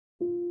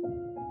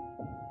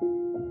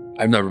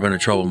I've never been in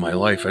trouble in my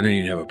life. I didn't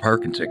even have a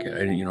parking ticket. I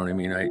didn't, you know what I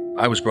mean?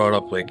 I was brought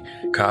up like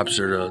cops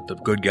are the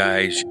good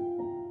guys.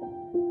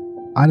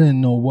 I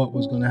didn't know what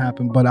was going to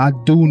happen, but I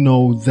do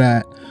know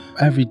that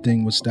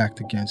everything was stacked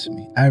against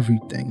me.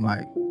 Everything,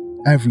 like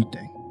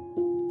everything.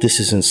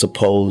 This isn't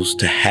supposed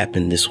to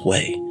happen this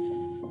way.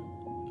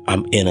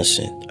 I'm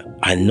innocent.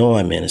 I know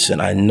I'm innocent.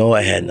 I know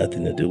I had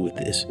nothing to do with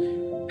this.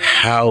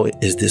 How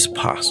is this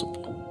possible?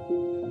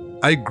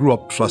 I grew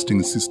up trusting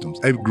the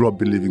systems. I grew up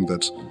believing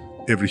that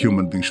every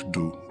human being should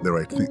do the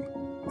right thing.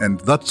 And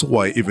that's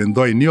why, even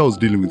though I knew I was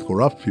dealing with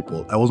corrupt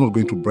people, I was not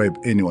going to bribe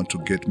anyone to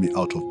get me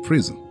out of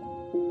prison.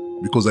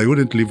 Because I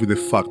wouldn't live with the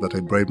fact that I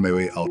bribed my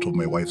way out of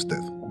my wife's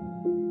death.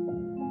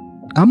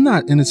 I'm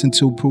not innocent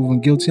until proven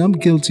guilty. I'm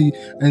guilty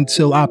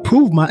until I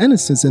prove my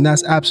innocence, and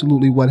that's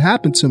absolutely what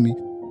happened to me.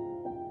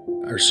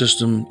 Our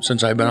system,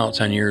 since I've been out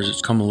 10 years,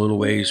 it's come a little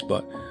ways,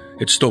 but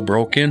it's still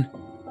broken.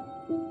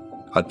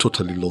 I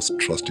totally lost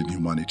trust in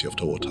humanity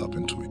after what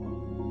happened to me.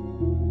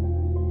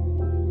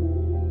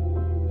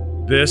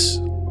 This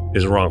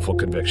is wrongful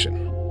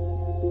conviction.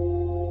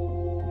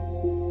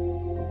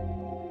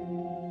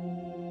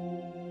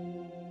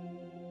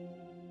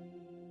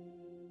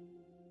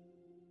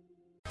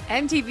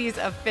 MTV's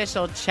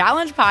official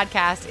Challenge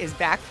podcast is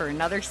back for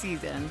another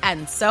season.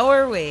 And so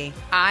are we.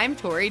 I'm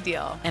Tori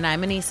Deal. And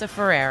I'm Anissa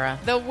Ferreira.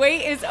 The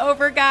wait is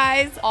over,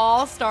 guys.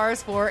 All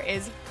Stars 4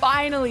 is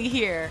finally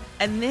here.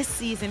 And this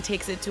season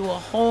takes it to a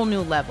whole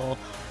new level.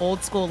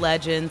 Old school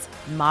legends,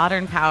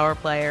 modern power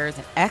players,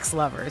 and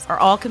ex-lovers are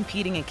all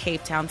competing in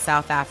Cape Town,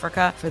 South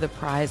Africa for the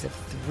prize of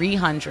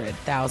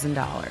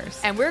 $300,000.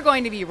 And we're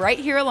going to be right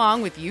here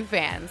along with you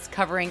fans,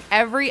 covering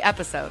every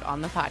episode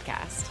on the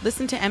podcast.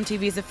 Listen to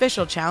MTV's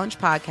official Challenge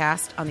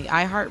podcast on the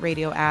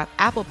iHeartRadio app,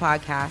 Apple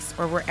Podcasts,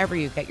 or wherever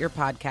you get your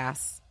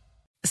podcasts.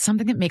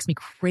 Something that makes me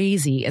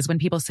crazy is when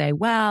people say,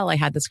 well, I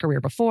had this career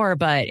before,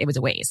 but it was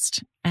a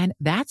waste. And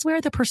that's where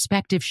the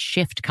perspective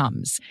shift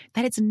comes,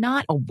 that it's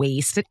not a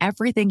waste, that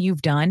everything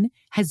you've done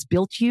has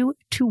built you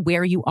to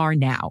where you are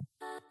now.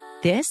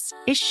 This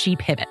is She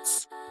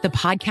Pivots, the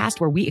podcast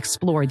where we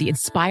explore the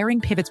inspiring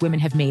pivots women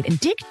have made and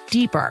dig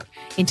deeper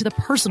into the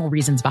personal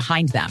reasons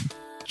behind them.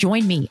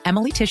 Join me,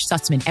 Emily Tish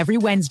Sussman, every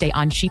Wednesday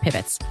on She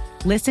Pivots.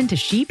 Listen to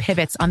She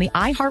Pivots on the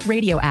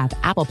iHeartRadio app,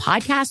 Apple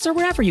Podcasts, or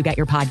wherever you get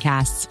your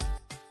podcasts.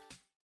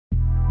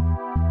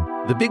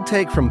 The Big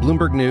Take from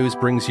Bloomberg News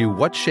brings you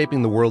what's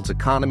shaping the world's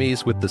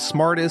economies with the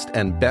smartest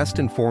and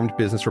best-informed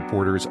business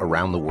reporters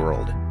around the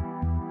world.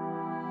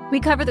 We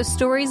cover the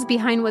stories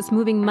behind what's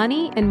moving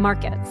money and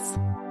markets,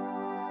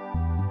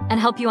 and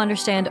help you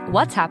understand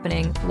what's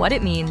happening, what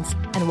it means,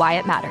 and why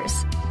it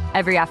matters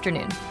every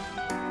afternoon.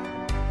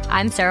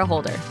 I'm Sarah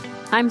Holder.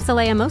 I'm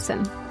Saleha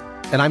Mohsin.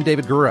 And I'm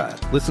David Gura.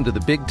 Listen to The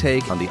Big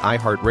Take on the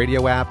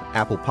iHeartRadio app,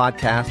 Apple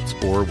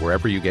Podcasts, or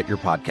wherever you get your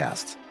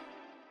podcasts.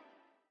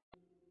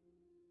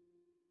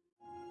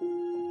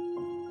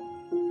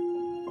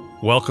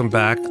 Welcome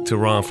back to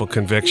Wrongful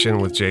Conviction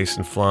with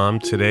Jason Flom.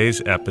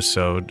 Today's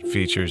episode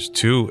features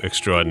two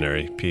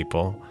extraordinary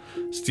people.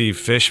 Steve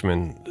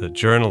Fishman, the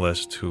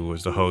journalist who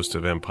was the host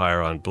of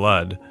Empire on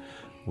Blood,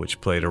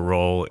 which played a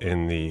role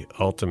in the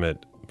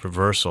ultimate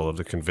reversal of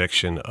the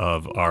conviction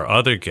of our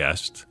other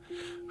guest,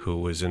 who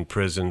was in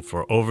prison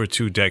for over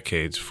 2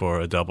 decades for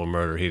a double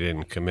murder he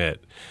didn't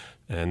commit.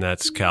 And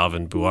that's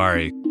Calvin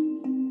Buari.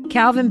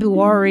 Calvin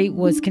Buari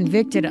was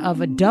convicted of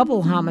a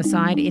double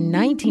homicide in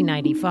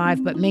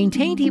 1995, but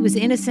maintained he was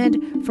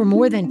innocent for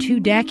more than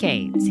 2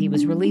 decades. He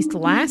was released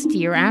last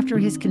year after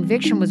his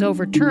conviction was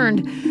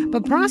overturned,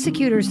 but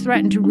prosecutors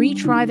threatened to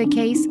retry the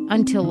case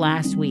until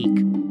last week.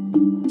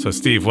 So,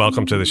 Steve,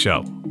 welcome to the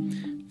show.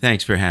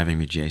 Thanks for having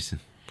me,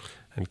 Jason.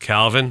 And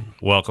Calvin,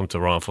 welcome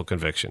to Wrongful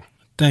Conviction.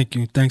 Thank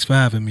you. Thanks for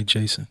having me,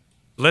 Jason.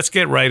 Let's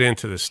get right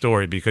into the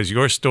story, because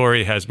your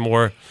story has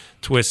more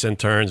twists and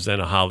turns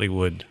than a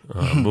Hollywood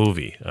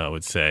movie, I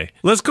would say.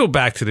 Let's go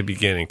back to the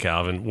beginning,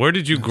 Calvin. Where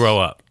did you grow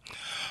up?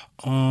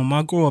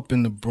 I grew up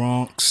in the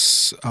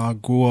Bronx. I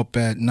grew up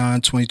at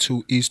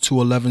 922 East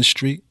 211th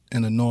Street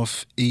in the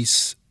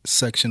northeast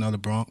section of the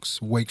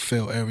Bronx,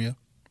 Wakefield area.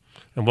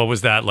 And what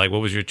was that like?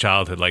 What was your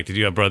childhood like? Did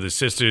you have brothers,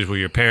 sisters? Were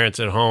your parents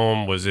at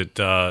home? Was it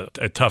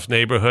a tough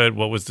neighborhood?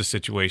 What was the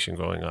situation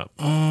growing up?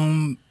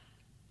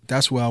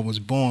 That's where I was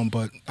born,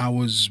 but I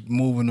was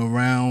moving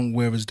around.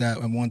 Where was that?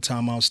 At one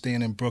time, I was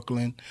staying in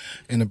Brooklyn,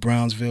 in the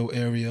Brownsville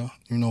area.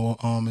 You know,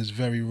 it's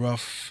very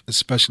rough,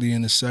 especially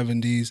in the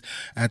 70s.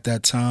 At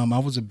that time, I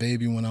was a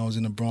baby when I was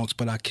in the Bronx,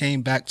 but I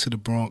came back to the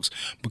Bronx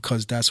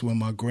because that's where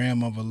my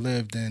grandmother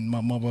lived, and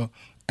my mother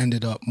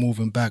ended up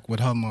moving back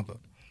with her mother.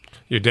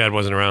 Your dad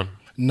wasn't around?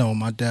 No,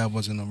 my dad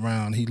wasn't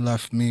around. He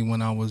left me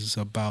when I was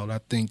about,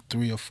 I think,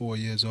 3 or 4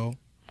 years old.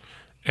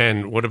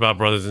 And what about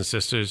brothers and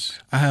sisters?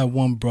 I had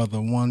one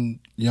brother, one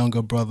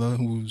younger brother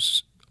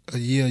who's a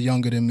year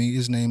younger than me.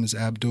 His name is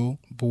Abdul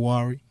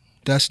Buari.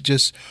 That's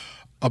just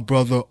a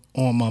brother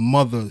on my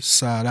mother's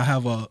side. I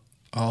have a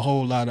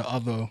whole lot of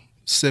other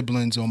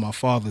siblings on my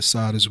father's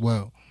side as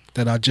well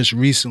that I just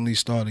recently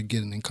started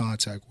getting in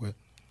contact with.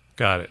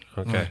 Got it.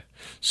 Okay. Right.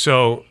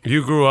 So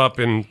you grew up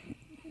in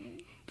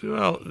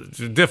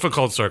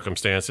difficult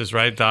circumstances,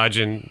 right?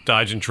 Dodging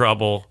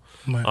trouble,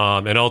 Right.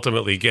 and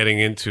ultimately getting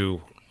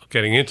into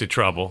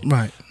trouble,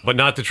 Right. but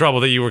not the trouble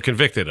that you were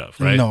convicted of,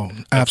 right? No,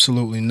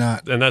 absolutely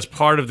not. And that's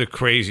part of the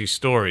crazy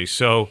story.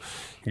 So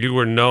you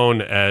were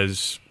known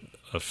as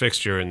a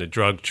fixture in the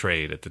drug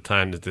trade at the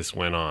time that this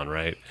went on,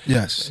 right?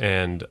 Yes.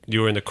 And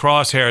you were in the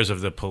crosshairs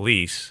of the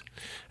police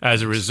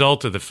as a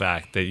result of the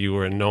fact that you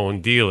were a known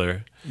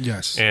dealer.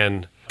 Yes.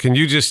 And can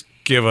you just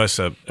give us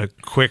a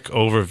quick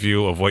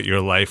overview of what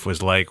your life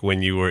was like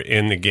when you were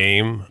in the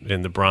game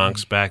in the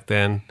Bronx back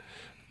then?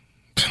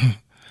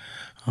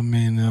 I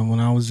mean, when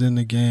I was in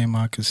the game,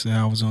 I could say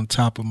I was on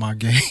top of my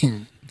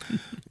game.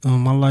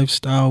 My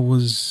lifestyle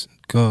was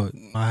good.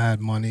 I had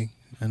money,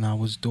 and I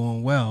was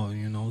doing well,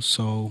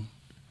 so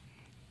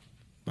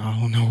I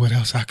don't know what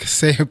else I could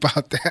say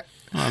about that.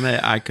 Well, I mean,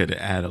 I could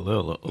add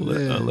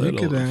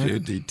a few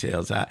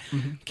details.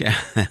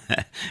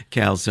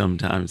 Cal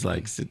sometimes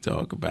likes to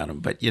talk about him,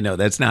 but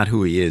that's not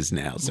who he is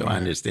now. So I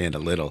understand a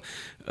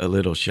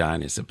little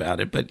shyness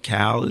about it. But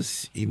Cal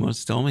he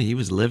once told me he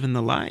was living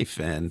the life,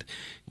 and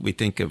we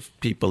think of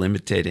people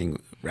imitating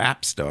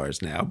rap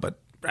stars now, but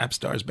rap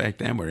stars back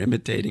then were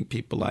imitating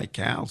people like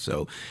Cal.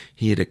 So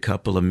he had a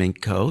couple of mink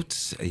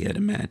coats. He had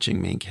a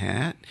matching mink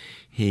hat.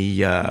 He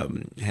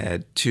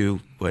had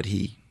two what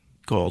he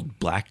called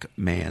black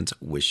man's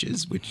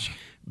wishes, which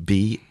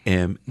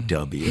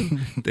BMW,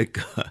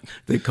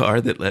 the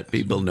car that let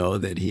people know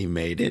that he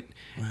made it.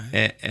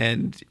 Right.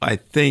 And I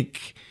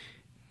think,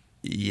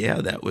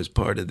 that was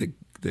part of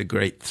the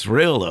great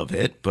thrill of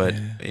it. But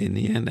in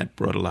the end, that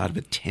brought a lot of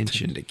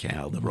attention to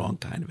Cal, the wrong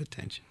kind of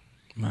attention.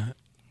 Right.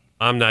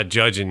 I'm not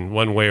judging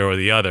one way or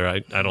the other. I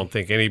don't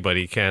think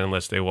anybody can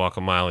unless they walk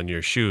a mile in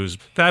your shoes.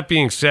 That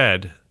being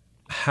said,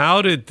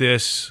 how did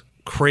this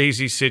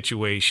crazy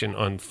situation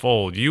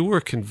unfold? You were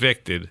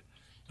convicted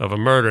of a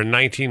murder in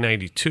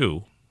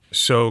 1992.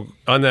 So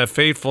on that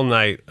fateful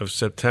night of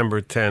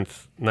September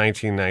 10th,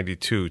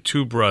 1992,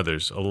 two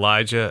brothers,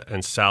 Elijah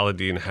and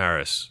Saladin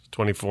Harris,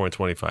 24 and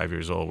 25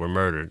 years old, were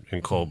murdered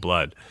in cold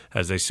blood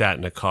as they sat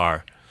in a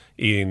car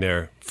eating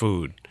their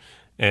food.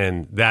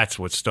 And that's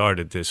what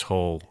started this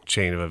whole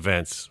chain of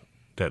events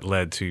that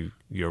led to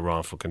your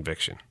wrongful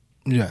conviction.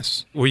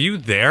 Yes. Were you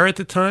there at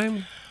the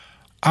time?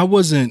 I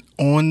wasn't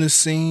on the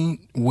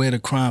scene where the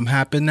crime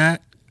happened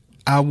at.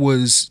 I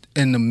was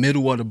in the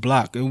middle of the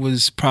block. It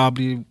was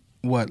probably,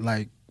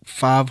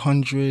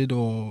 500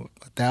 or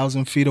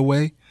 1,000 feet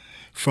away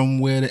from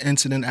where the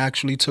incident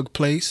actually took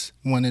place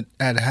when it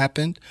had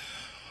happened.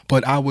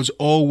 But I was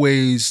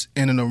always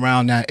in and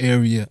around that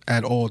area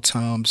at all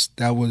times.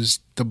 That was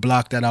the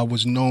block that I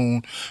was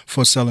known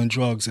for selling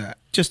drugs at.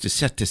 Just to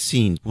set the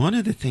scene, one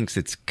of the things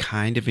that's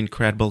kind of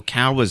incredible,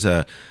 Cal was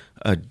a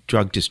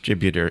drug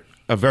distributor,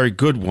 a very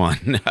good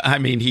one. I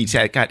mean, he's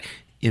got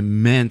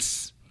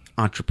immense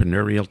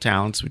entrepreneurial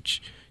talents,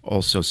 which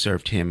also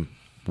served him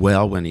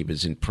well when he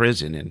was in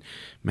prison and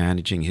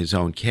managing his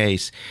own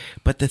case.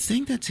 But the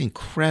thing that's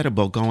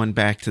incredible going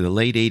back to the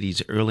late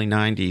 80s, early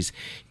 90s,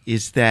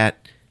 is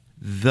that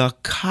the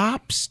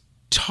cops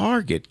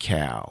target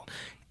Cal,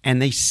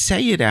 and they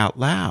say it out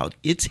loud.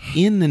 It's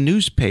in the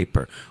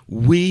newspaper.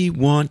 We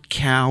want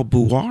Cal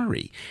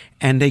Buari.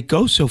 And they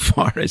go so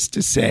far as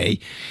to say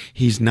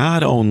he's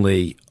not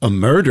only a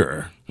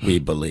murderer, we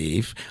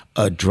believe,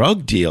 a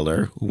drug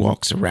dealer who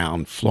walks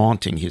around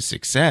flaunting his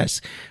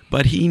success,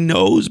 but he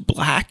knows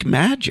black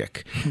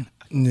magic.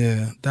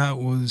 Yeah, that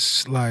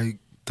was like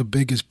the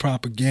biggest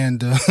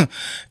propaganda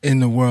in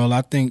the world.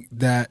 I think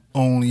that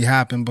only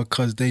happened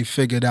because they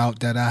figured out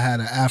that I had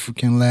an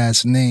African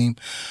last name.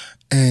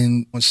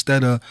 And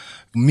instead of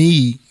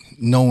me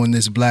knowing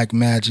this black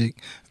magic,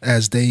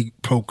 as they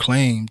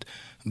proclaimed,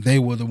 they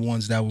were the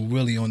ones that were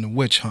really on the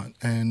witch hunt,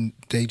 and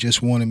they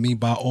just wanted me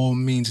by all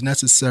means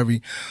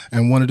necessary.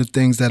 And one of the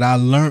things that I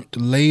learned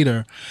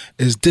later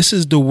is this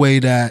is the way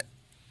that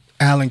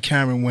Alan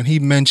Cameron, when he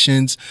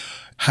mentions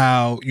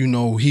how,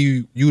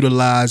 he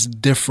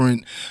utilized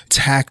different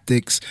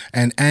tactics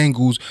and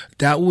angles,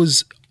 that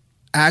was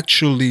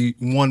actually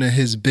one of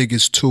his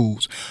biggest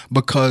tools.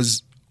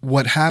 Because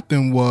what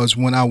happened was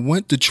when I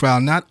went to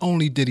trial, not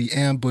only did he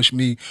ambush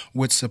me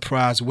with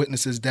surprise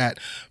witnesses that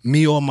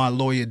me or my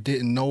lawyer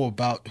didn't know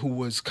about who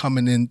was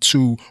coming in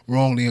to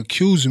wrongly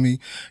accuse me,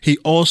 he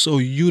also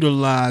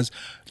utilized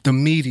the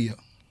media.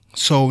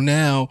 So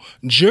now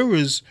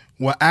jurors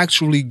were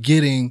actually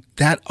getting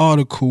that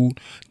article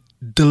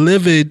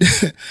delivered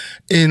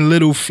in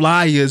little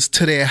flyers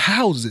to their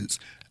houses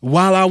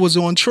while I was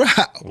on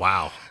trial.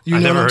 Wow. I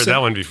never heard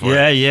that one before.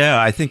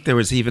 Yeah. I think there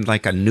was even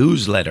like a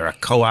newsletter, a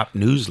co-op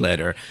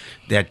newsletter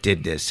that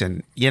did this.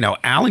 And,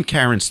 Alan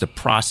Cameron's the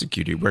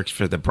prosecutor. He works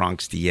for the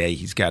Bronx DA.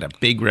 He's got a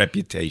big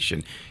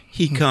reputation.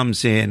 He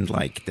comes in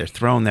like they're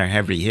throwing their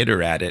heavy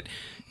hitter at it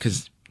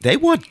because they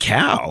want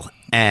Cal.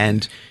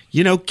 And,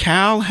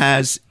 Cal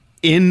has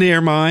in their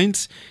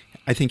minds,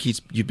 I think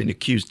you've been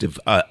accused of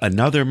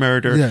another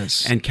murder.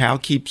 Yes. And Cal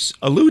keeps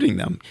eluding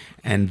them.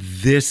 And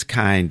this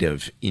kind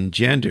of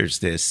engenders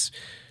this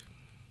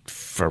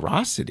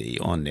ferocity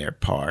on their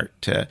part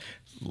to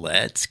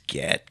let's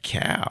get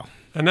Cal.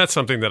 And that's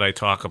something that I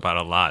talk about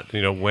a lot.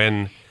 You know,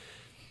 when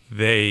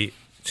they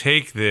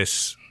take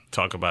this,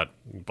 talk about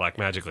black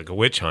magic like a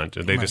witch hunt,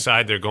 and they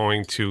decide they're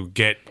going to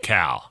get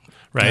Cal,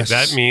 right? Yes.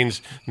 That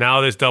means now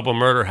this double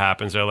murder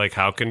happens. They're like,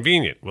 how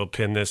convenient. We'll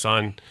pin this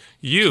on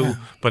you. Yeah.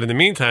 But in the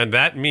meantime,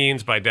 that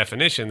means by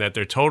definition that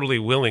they're totally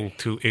willing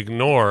to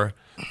ignore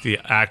the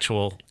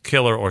actual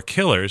killer or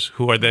killers,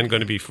 who are then going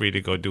to be free to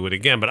go do it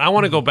again. But I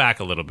want to go back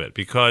a little bit,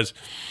 because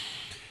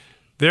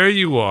there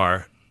you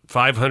are,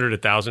 500,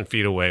 1,000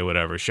 feet away,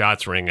 whatever,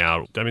 shots ring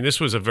out. I mean, this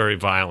was a very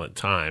violent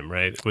time,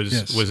 right?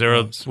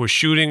 Were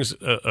shootings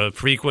a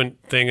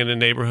frequent thing in the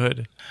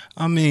neighborhood?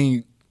 I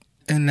mean,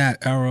 in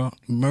that era,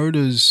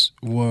 murders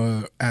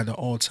were at an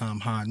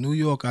all-time high. New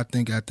York, I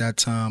think at that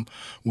time,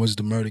 was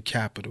the murder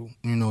capital.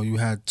 You know, you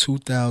had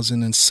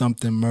 2,000 and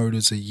something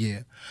murders a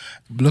year.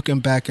 Looking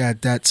back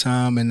at that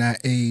time and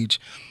that age,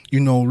 you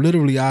know,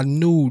 literally I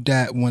knew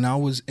that when I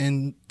was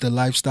in the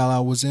lifestyle I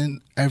was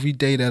in, every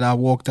day that I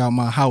walked out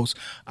my house,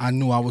 I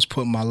knew I was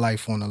putting my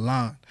life on the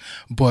line.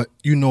 But,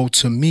 you know,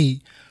 to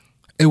me,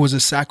 it was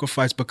a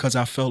sacrifice, because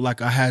I felt like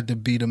I had to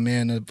be the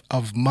man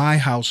of my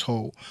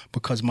household,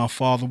 because my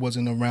father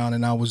wasn't around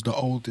and I was the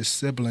oldest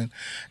sibling,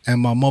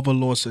 and my mother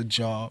lost her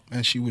job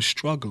and she was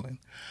struggling.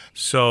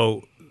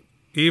 So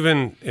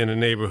even in a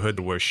neighborhood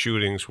where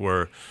shootings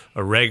were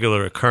a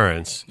regular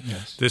occurrence,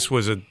 this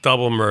was a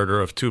double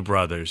murder of two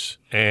brothers,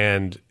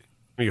 and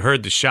you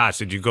heard the shots.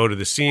 Did you go to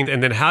the scene?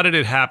 And then how did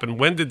it happen?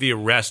 When did the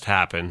arrest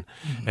happen?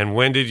 And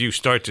when did you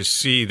start to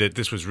see that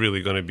this was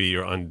really going to be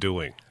your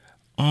undoing?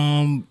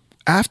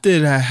 After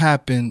that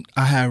happened,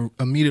 I had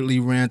immediately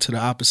ran to the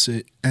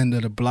opposite end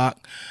of the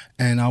block,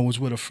 and I was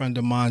with a friend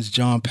of mine,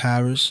 John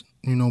Parrish.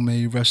 You know, may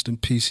he rest in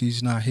peace.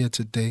 He's not here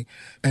today.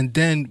 And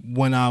then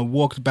when I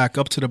walked back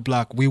up to the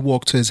block, we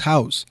walked to his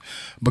house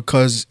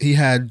because he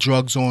had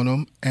drugs on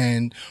him,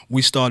 and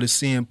we started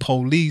seeing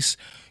police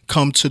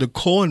come to the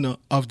corner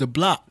of the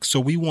block. So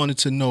we wanted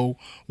to know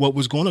what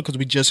was going on, because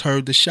we just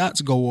heard the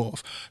shots go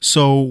off.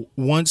 So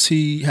once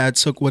he had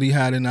took what he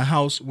had in the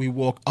house, we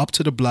walked up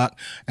to the block,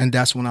 and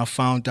that's when I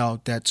found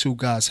out that two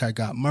guys had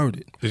got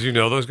murdered. Did you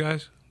know those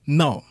guys?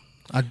 No,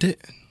 I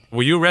didn't.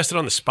 Were you arrested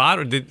on the spot,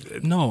 or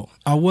did? No,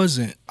 I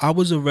wasn't. I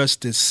was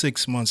arrested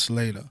 6 months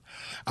later.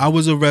 I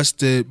was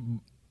arrested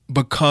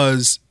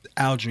because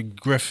Aldrich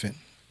Griffin,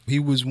 he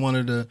was one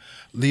of the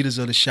leaders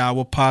of the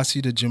Shower Posse,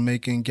 the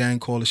Jamaican gang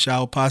called the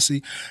Shower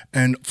Posse.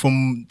 And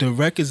from the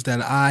records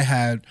that I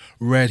had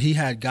read, he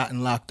had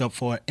gotten locked up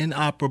for an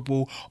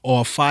inoperable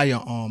or a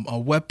firearm, a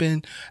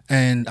weapon,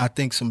 and I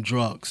think some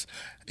drugs.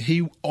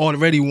 He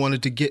already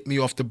wanted to get me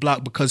off the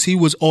block because he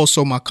was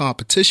also my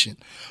competition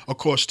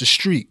across the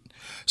street.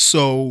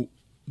 So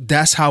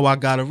that's how I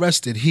got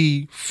arrested.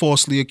 He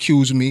falsely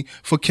accused me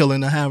for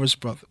killing the Harris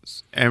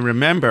brothers. And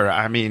remember,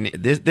 I mean,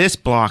 this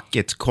block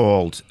gets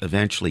called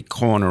eventually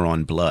Corner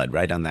on Blood,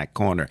 right on that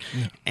corner.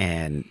 Yeah.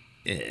 And,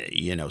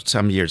 you know,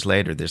 some years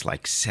later, there's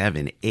like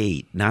 7,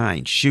 8,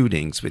 9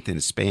 shootings within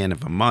a span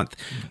of a month.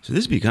 Yeah. So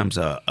this becomes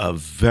a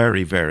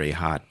very, very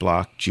hot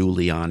block.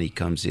 Giuliani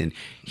comes in.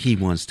 He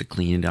wants to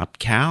clean it up.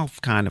 Cal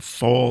kind of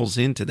falls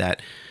into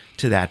that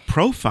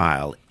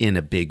profile in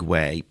a big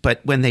way. But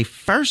when they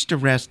first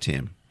arrest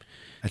him,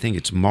 I think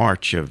it's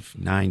March of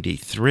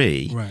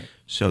 93. Right.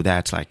 So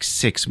that's like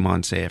 6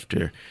 months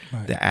after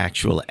the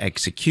actual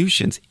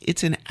executions.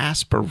 It's an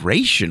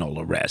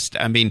aspirational arrest.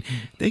 I mean,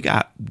 they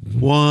got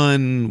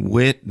one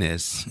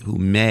witness who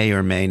may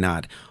or may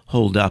not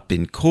hold up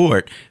in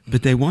court,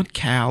 but they want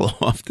Cal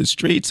off the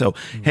street. So,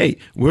 hey,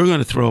 we're going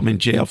to throw him in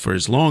jail for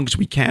as long as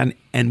we can,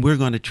 and we're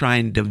going to try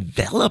and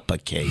develop a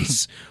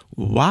case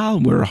while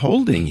we're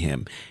holding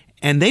him.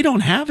 And they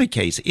don't have a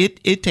case.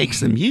 It takes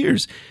them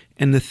years.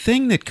 And the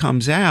thing that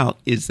comes out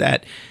is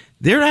that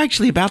they're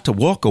actually about to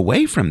walk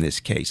away from this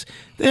case.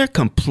 They're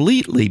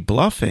completely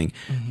bluffing.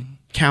 Mm-hmm.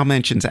 Cal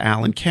mentions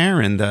Alan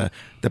Caron, the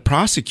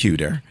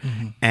prosecutor,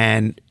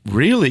 and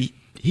really,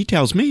 he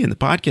tells me in the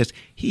podcast,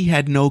 he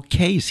had no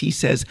case. He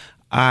says,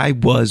 I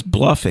was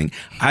bluffing.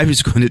 I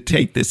was going to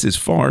take this as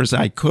far as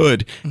I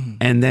could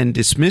and then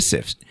dismiss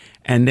it.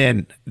 And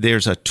then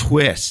there's a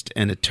twist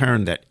and a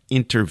turn that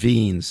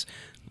intervenes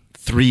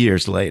 3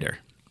 years later.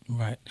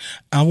 Right.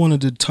 I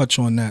wanted to touch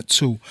on that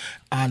too.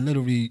 I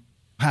literally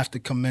have to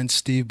commend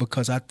Steve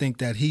because I think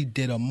that he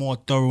did a more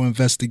thorough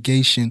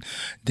investigation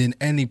than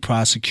any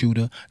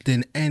prosecutor,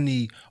 than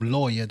any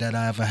lawyer that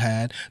I ever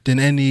had, than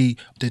any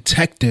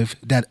detective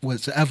that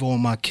was ever on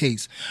my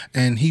case.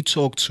 And he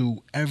talked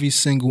to every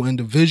single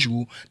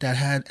individual that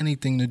had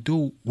anything to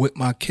do with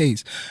my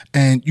case.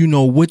 And, you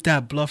know, with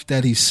that bluff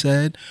that he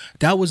said,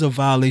 that was a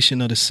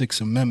violation of the Sixth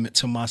Amendment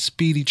to my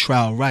speedy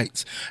trial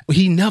rights.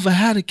 He never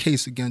had a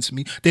case against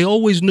me. They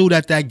always knew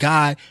that that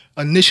guy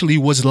initially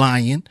was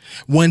lying.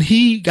 When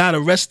he got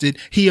arrested,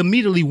 he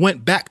immediately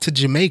went back to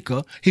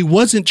Jamaica. He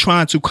wasn't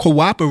trying to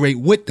cooperate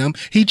with them.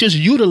 He just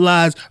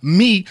utilized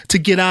me to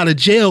get out of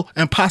jail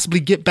and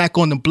possibly get back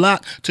on the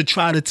block to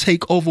try to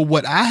take over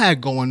what I had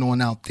going on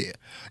out there.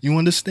 You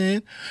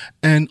understand?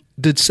 And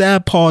the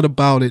sad part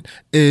about it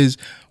is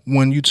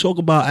when you talk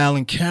about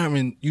Alan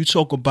Cameron, you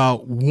talk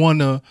about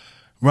one of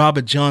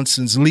Robert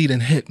Johnson's leading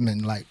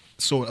hitmen, like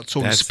so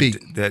to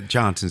speak. That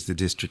Johnson's the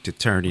district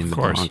attorney in the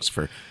Bronx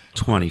for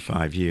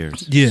 25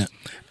 years. Yeah.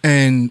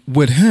 And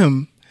with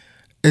him,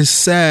 it's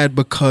sad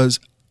because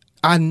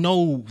I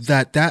know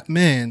that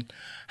man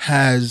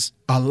has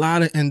a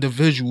lot of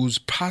individuals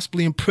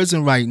possibly in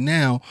prison right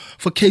now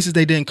for cases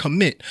they didn't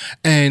commit.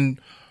 And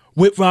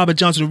with Robert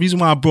Johnson, the reason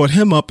why I brought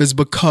him up is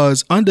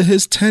because under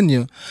his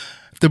tenure,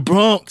 the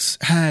Bronx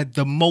had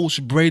the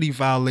most Brady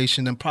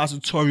violation and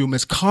prosecutorial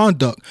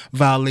misconduct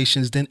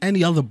violations than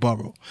any other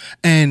borough.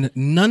 And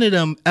none of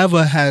them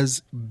ever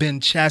has been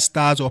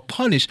chastised or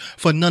punished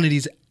for none of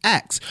these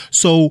acts.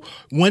 So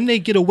when they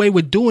get away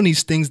with doing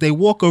these things, they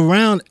walk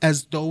around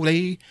as though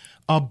they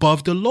are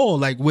above the law,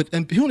 like with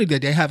impunity,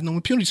 that they have no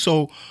impunity.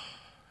 So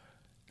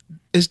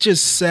it's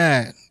just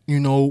sad,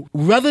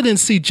 rather than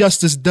see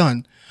justice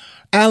done,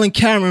 Alan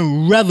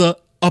Cameron rather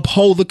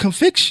uphold the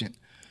conviction.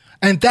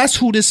 And that's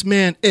who this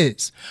man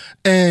is.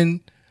 And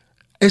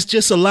it's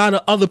just a lot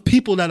of other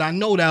people that I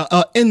know that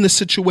are in the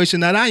situation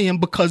that I am,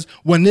 because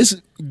when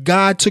this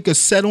guy took a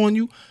set on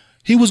you,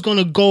 he was going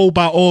to go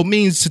by all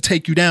means to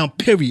take you down,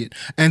 period.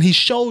 And he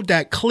showed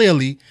that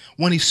clearly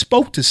when he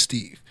spoke to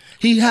Steve.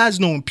 He has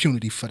no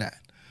impunity for that,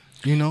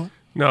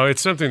 No,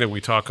 it's something that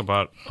we talk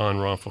about on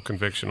wrongful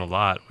conviction a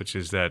lot, which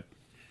is that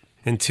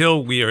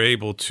until we are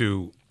able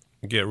to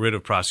get rid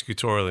of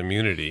prosecutorial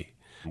immunity,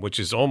 which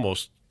is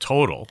almost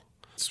total,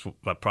 it's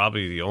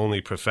probably the only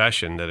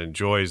profession that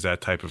enjoys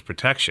that type of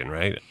protection,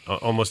 right?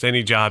 Almost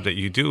any job that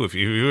you do, if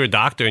you're a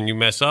doctor and you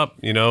mess up,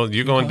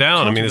 you're going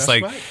down. I mean, it's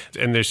like, right.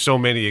 And there's so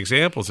many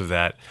examples of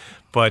that.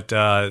 But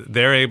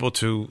they're able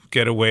to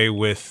get away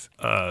with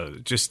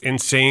just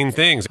insane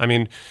things. I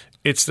mean,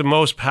 it's the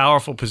most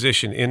powerful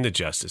position in the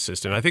justice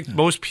system. I think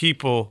most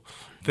people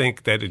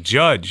think that a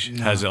judge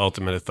has the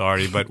ultimate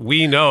authority, but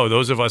we know,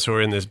 those of us who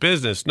are in this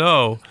business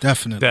know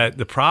that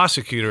the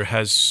prosecutor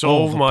has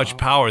so much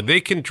power. They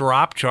can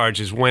drop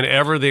charges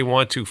whenever they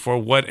want to, for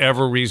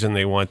whatever reason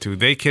they want to.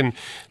 They can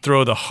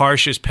throw the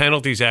harshest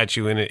penalties at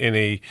you in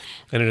an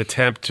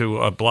attempt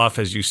to bluff,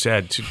 as you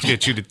said, to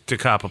get you to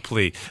cop a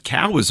plea.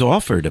 Cal was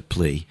offered a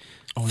plea.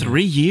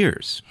 3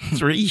 years.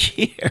 3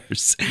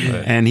 years.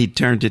 Right. And he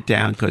turned it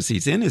down because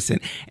he's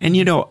innocent. And,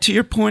 to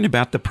your point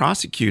about the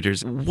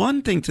prosecutors,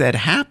 one thing that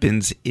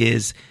happens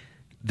is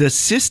the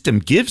system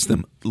gives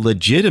them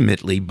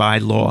legitimately by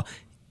law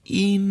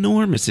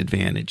enormous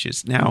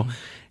advantages. Now,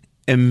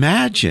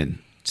 imagine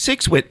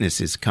 6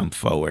 witnesses come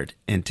forward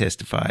and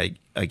testify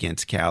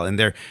against Cal, and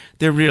they're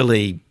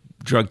really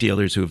drug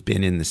dealers who have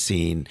been in the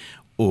scene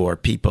or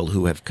people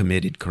who have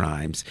committed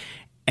crimes.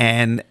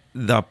 And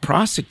the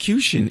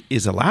prosecution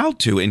is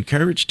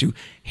encouraged to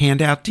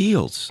hand out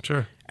deals.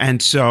 Sure.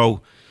 And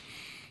so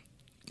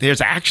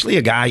there's actually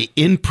a guy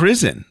in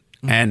prison,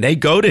 and they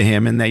go to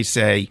him and they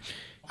say,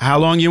 how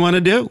long you want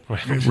to do,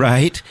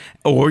 right?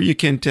 Or you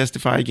can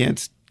testify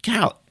against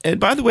Cal. And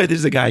by the way, this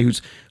is a guy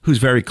who's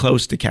very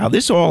close to Cal.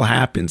 This all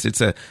happens.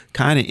 It's a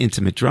kind of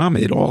intimate drama.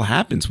 It all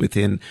happens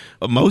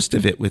most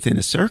of it within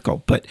a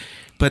circle. But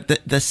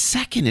the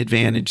second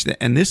advantage,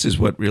 and this is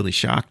what really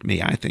shocked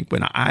me, I think,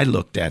 when I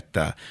looked at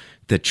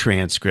the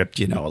transcript,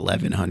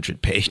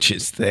 1,100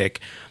 pages thick.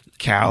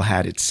 Cal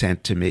had it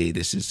sent to me.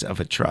 This is of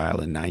a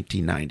trial in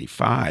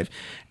 1995.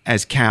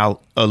 As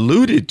Cal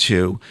alluded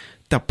to,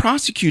 the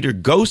prosecutor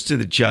goes to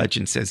the judge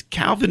and says,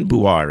 Calvin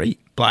Buari,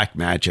 Black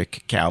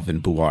Magic Calvin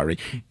Buari,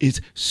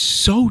 is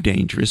so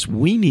dangerous,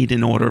 we need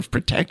an order of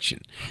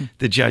protection.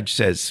 The judge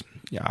says,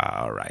 yeah,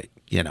 all right.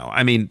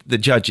 The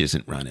judge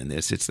isn't running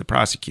this. It's the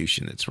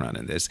prosecution that's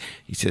running this.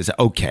 He says,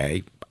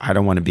 okay, I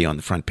don't want to be on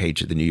the front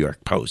page of the New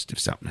York Post if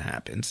something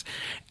happens.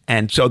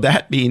 And so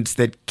that means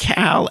that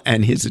Cal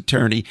and his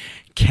attorney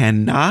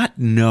cannot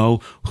know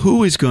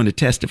who is going to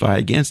testify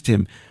against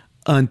him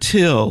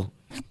until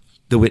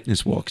the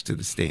witness walks to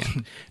the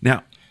stand.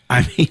 Now,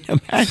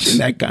 imagine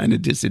that kind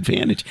of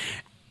disadvantage.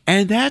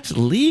 And that's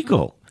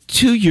legal.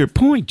 To your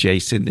point,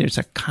 Jason, there's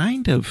a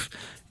kind of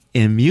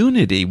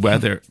immunity,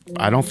 whether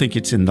I don't think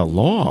it's in the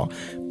law,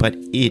 but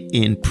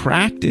in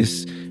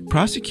practice,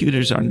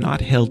 prosecutors are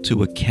not held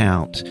to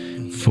account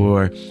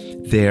for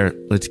their,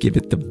 let's give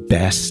it the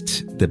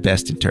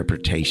best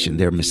interpretation,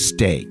 their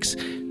mistakes.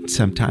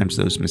 Sometimes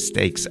those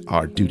mistakes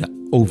are due to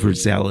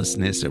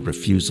overzealousness, a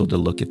refusal to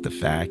look at the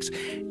facts,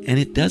 and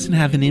it doesn't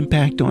have an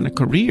impact on a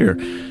career.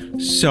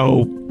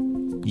 So,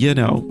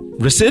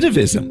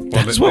 recidivism,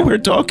 that's what we're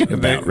talking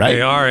about, right?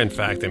 They are, in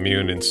fact,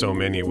 immune in so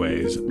many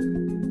ways.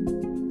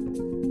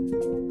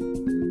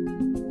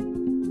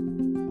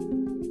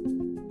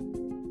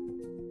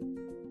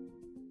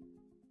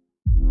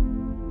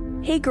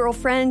 Hey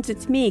girlfriends,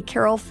 it's me,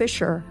 Carol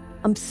Fisher.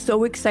 I'm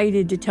so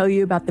excited to tell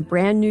you about the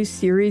brand new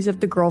series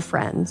of The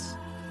Girlfriends.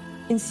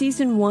 In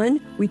season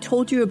 1, we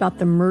told you about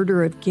the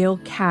murder of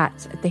Gail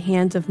Katz at the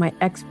hands of my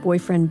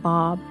ex-boyfriend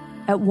Bob.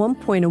 At one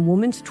point, a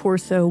woman's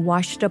torso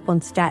washed up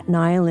on Staten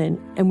Island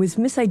and was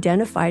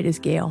misidentified as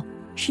Gail.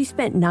 She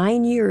spent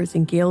 9 years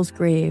in Gail's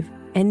grave,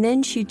 and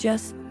then she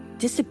just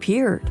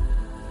disappeared.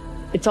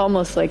 It's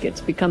almost like it's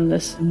become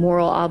this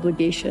moral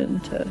obligation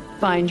to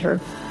find her.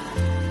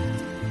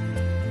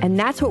 And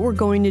that's what we're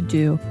going to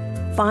do.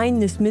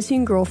 Find this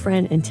missing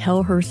girlfriend and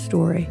tell her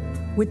story.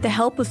 With the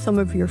help of some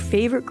of your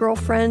favorite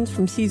girlfriends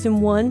from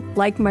season 1,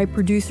 like my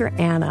producer,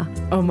 Anna.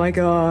 Oh my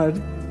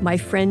God. My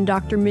friend,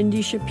 Dr.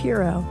 Mindy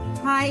Shapiro.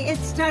 Hi,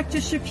 it's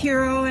Dr.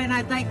 Shapiro, and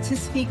I'd like to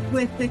speak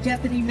with the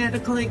Deputy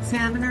Medical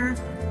Examiner.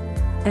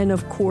 And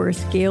of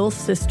course, Gail's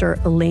sister,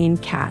 Elaine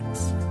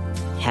Katz.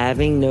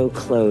 Having no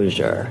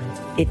closure,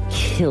 it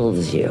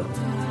kills you.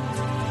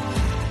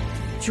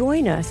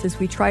 Join us as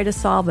we try to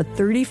solve a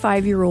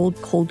 35-year-old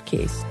cold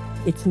case.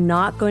 It's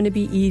not going to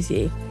be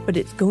easy, but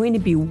it's going to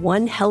be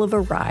one hell of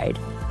a ride.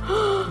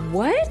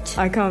 What?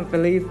 I can't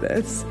believe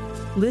this.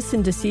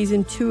 Listen to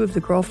season 2 of The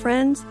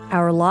Girlfriends,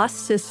 Our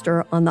Lost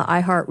Sister on the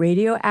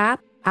iHeartRadio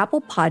app,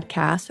 Apple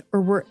Podcasts,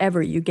 or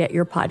wherever you get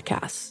your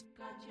podcasts.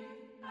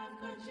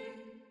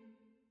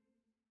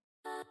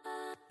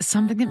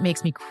 Something that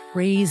makes me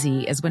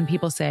crazy is when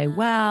people say,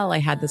 well, I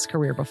had this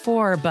career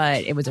before,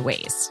 but it was a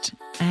waste.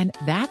 And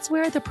that's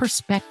where the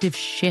perspective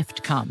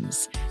shift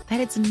comes, that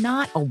it's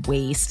not a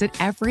waste, that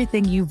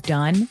everything you've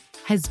done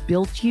has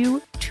built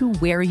you to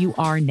where you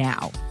are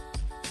now.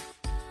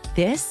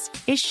 This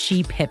is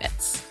She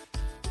Pivots,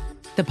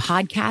 the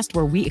podcast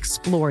where we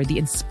explore the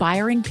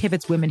inspiring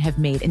pivots women have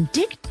made and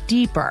dig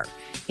deeper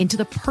into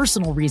the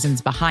personal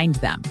reasons behind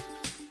them.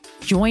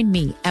 Join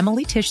me,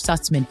 Emily Tish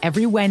Sussman,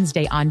 every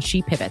Wednesday on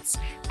She Pivots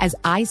as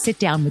I sit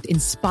down with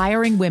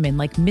inspiring women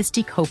like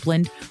Misty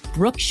Copeland,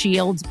 Brooke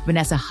Shields,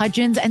 Vanessa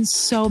Hudgens, and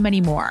so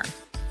many more.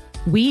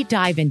 We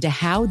dive into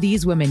how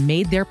these women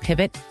made their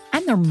pivot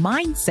and their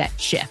mindset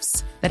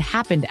shifts that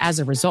happened as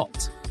a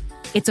result.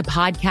 It's a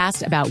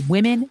podcast about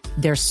women,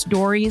 their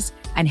stories,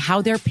 and how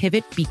their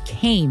pivot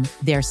became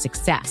their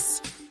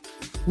success.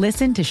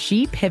 Listen to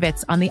She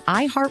Pivots on the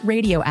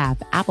iHeartRadio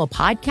app, Apple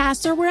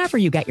Podcasts, or wherever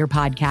you get your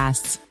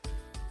podcasts.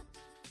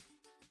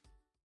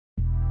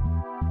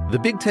 The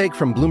Big Take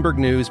from Bloomberg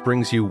News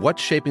brings you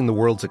what's shaping the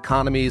world's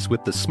economies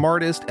with the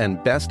smartest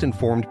and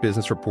best-informed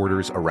business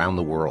reporters around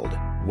the world.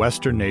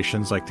 Western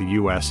nations like the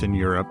U.S. and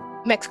Europe.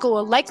 Mexico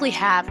will likely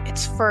have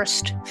its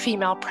first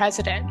female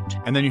president.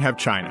 And then you have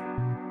China.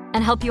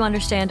 And help you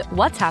understand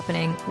what's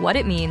happening, what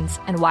it means,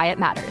 and why it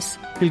matters.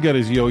 He'll get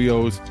his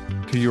yo-yos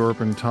to Europe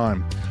in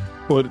time.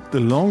 But the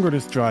longer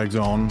this drags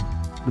on,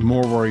 the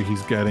more worry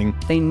he's getting.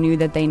 They knew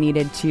that they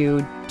needed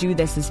to do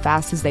this as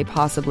fast as they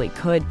possibly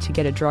could to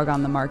get a drug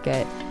on the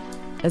market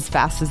as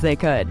fast as they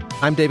could.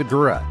 I'm David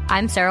Gura.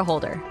 I'm Sarah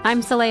Holder.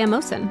 I'm Saleha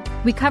Mohsen.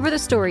 We cover the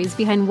stories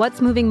behind what's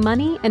moving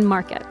money and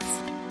markets.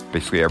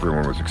 Basically,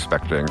 everyone was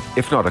expecting,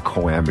 if not a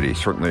calamity,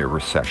 certainly a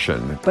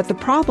recession. But the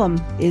problem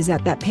is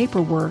that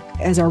paperwork,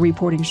 as our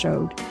reporting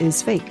showed,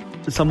 is fake.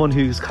 As someone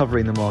who's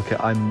covering the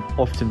market, I'm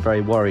often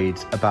very worried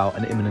about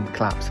an imminent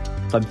collapse.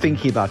 So I'm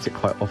thinking about it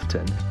quite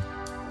often.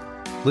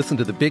 Listen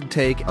to The Big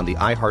Take on the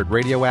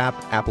iHeartRadio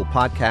app, Apple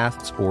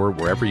Podcasts, or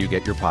wherever you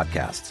get your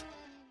podcasts.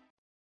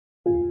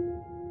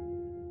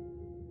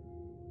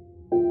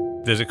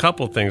 There's a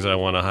couple things I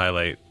want to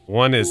highlight.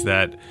 One is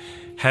that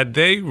had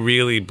they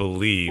really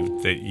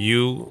believed that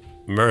you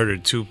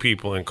murdered two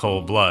people in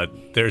cold blood,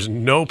 there's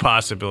no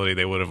possibility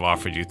they would have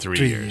offered you 3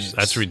 years.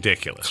 That's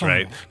ridiculous,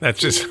 right? That's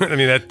just, I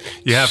mean, that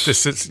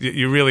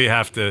you really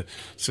have to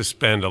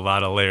suspend a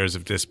lot of layers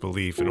of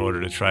disbelief in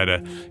order to try to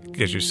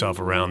get yourself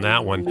around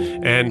that one.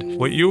 And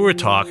what you were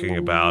talking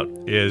about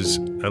is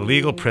a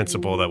legal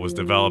principle that was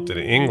developed in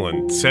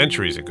England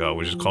centuries ago,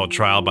 which is called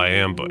trial by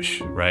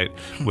ambush, right?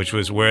 Which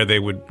was where they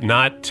would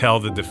not tell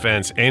the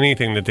defense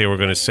anything that they were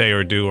going to say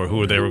or do or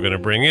who they were going to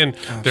bring in.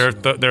 Their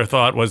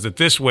thought was that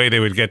this way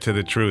they would get to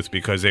the truth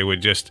because they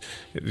would just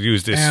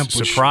use this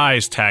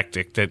surprise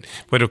tactic.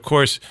 But of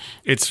course,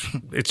 it's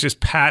just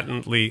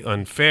patently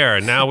unfair.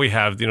 And now we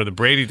have the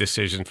Brady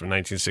decision from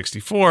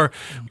 1964,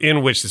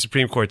 in which the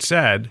Supreme Court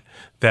said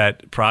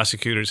that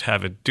prosecutors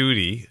have a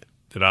duty,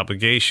 an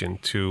obligation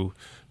to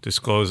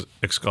disclose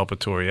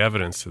exculpatory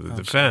evidence to the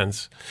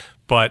defense.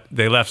 But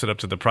they left it up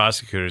to the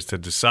prosecutors to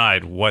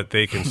decide what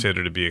they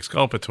consider to be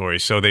exculpatory.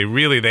 So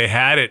they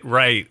had it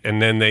right,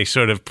 and then they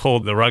sort of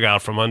pulled the rug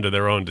out from under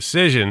their own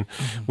decision,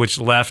 which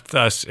left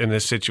us in a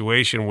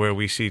situation where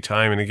we see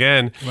time and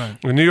again. Right.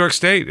 In New York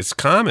State, it's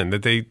common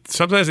that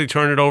sometimes they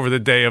turn it over the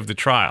day of the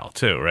trial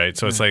too, right?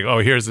 So it's like, oh,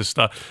 here's the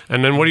stuff,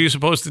 and then what are you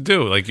supposed to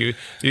do? Like you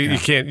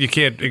can't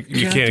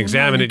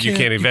examine it, you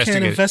can't investigate. You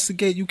can't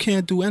investigate. You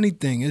can't do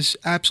anything. It's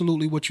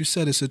absolutely what you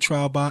said. It's a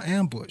trial by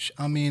ambush.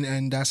 I mean,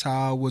 and that's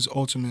how I was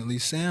ultimately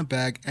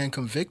sandbagged and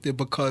convicted,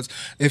 because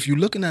if you're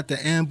looking at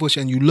the ambush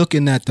and you're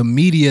looking at the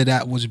media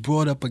that was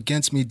brought up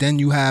against me, then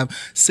you have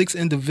 6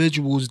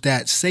 individuals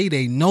that say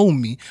they know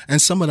me,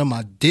 and some of them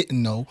I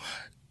didn't know,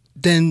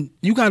 then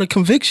you got a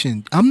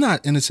conviction. I'm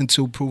not innocent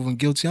until proven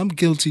guilty. I'm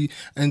guilty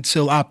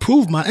until I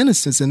prove my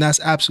innocence, and that's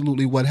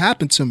absolutely what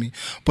happened to me.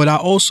 But I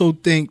also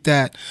think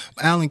that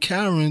Alan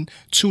Caron,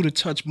 to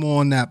touch more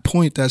on that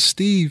point that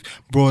Steve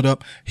brought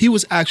up, he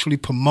was actually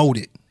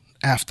promoted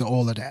after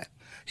all of that.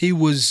 He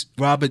was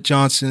Robert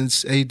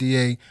Johnson's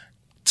ADA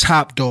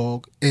top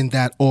dog in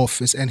that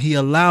office, and he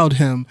allowed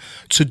him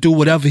to do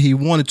whatever he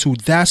wanted to.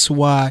 That's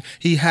why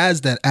he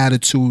has that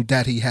attitude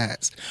that he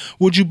has.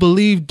 Would you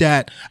believe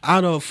that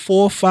out of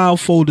 4 file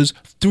folders,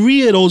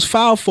 3 of those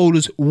file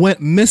folders went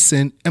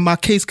missing in my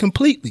case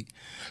completely?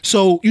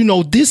 So,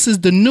 this is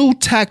the new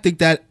tactic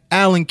that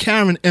Alan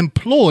Karen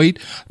employed.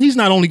 He's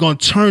not only going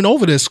to turn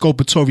over the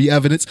exculpatory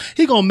evidence,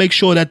 he's going to make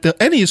sure that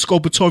any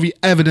exculpatory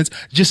evidence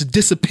just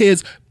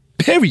disappears,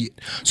 period.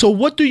 So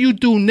what do you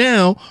do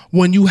now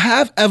when you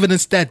have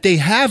evidence that they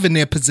have in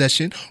their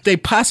possession, they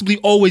possibly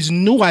always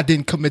knew I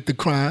didn't commit the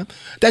crime,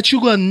 that you're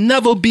going to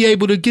never be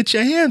able to get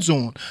your hands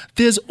on?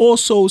 There's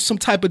also some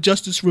type of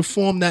justice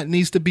reform that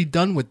needs to be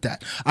done with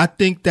that. I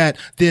think that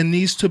there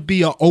needs to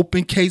be an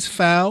open case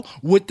file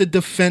with the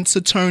defense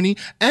attorney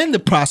and the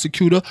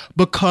prosecutor,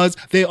 because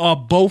they are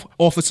both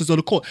officers of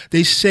the court.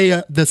 They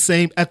share the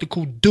same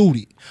ethical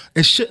duty.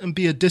 It shouldn't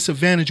be a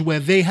disadvantage where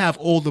they have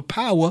all the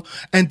power,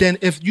 and then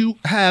if you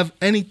have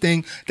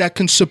anything that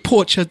can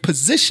support your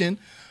position,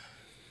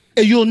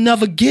 you'll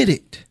never get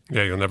it.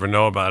 Yeah, you'll never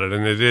know about it.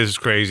 And it is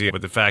crazy.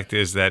 But the fact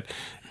is that,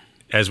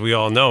 as we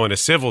all know, in a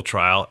civil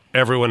trial,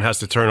 everyone has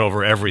to turn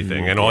over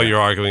everything, and all you're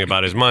arguing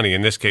about is money.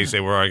 In this case, they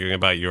were arguing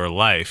about your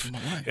life,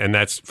 and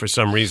that's, for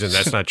some reason,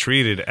 that's not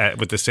treated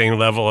with the same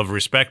level of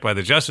respect by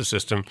the justice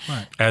system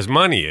as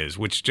money is,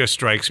 which just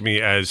strikes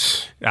me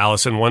as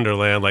Alice in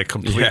Wonderland, like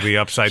completely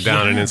upside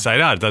down and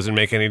inside out. It doesn't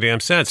make any damn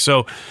sense.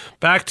 So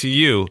back to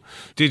you.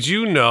 Did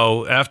you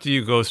know, after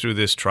you go through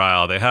this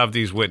trial, they have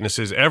these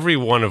witnesses, every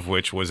one of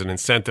which was an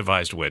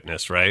incentivized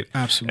witness, right?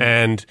 Absolutely.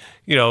 And,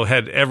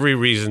 had every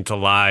reason to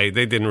lie.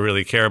 They didn't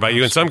really care about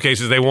you. In some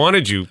cases, they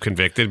wanted you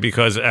convicted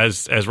because,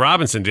 as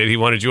Robinson did, he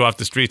wanted you off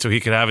the street so he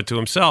could have it to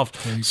himself.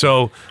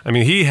 So,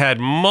 he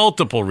had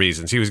multiple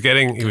reasons. He was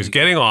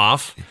getting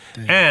off,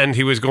 and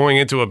he was going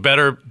into a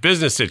better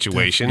business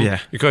situation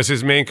because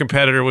his main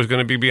competitor was going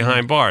to be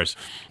behind bars.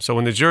 So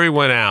when the jury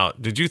went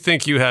out, did you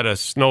think you had a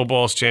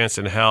snowball's chance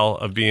in hell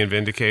of being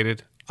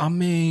vindicated?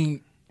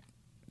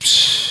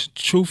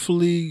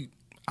 Truthfully,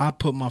 I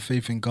put my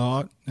faith in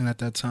God, and at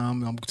that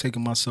time, I'm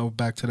taking myself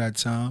back to that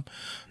time.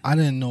 I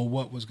didn't know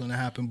what was going to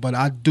happen, but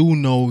I do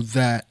know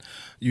that,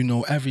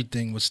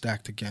 everything was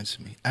stacked against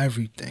me.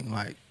 Everything.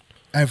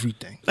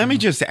 Let me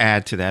just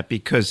add to that,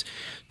 because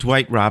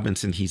Dwight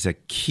Robinson, he's a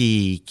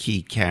key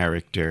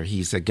character.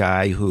 He's a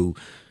guy who,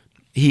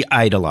 he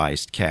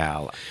idolized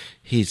Cal.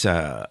 He's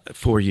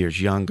 4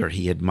 years younger.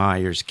 He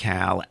admires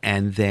Cal,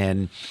 and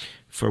then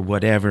for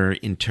whatever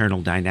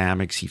internal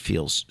dynamics, he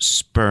feels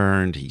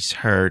spurned, he's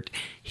hurt.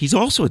 He's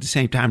also at the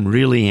same time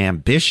really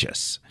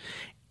ambitious.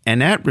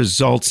 And that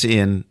results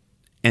in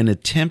an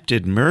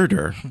attempted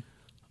murder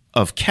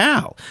of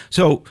Cal.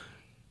 So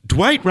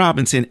Dwight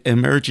Robinson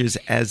emerges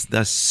as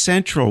the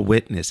central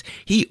witness.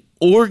 He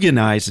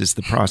organizes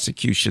the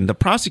prosecution. The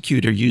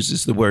prosecutor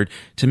uses the word,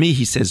 to me,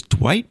 he says,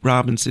 Dwight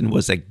Robinson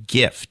was a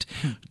gift.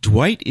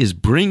 Dwight is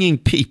bringing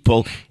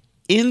people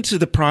into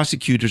the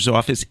prosecutor's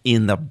office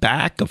in the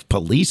back of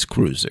police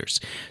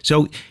cruisers.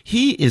 So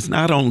he is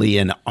not only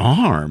an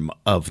arm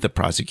of the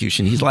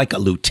prosecution, he's like a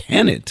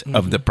lieutenant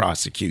of the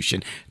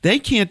prosecution. They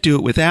can't do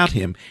it without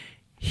him.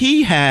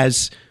 He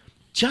has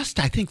just,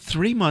 I think,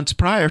 3 months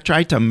prior,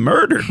 tried to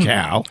murder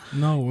Cal.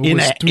 No, it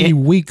was 3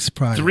 weeks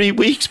prior. 3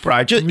 weeks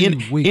prior, just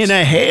in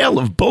a hail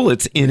of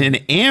bullets, in an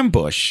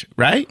ambush,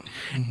 right?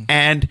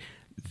 And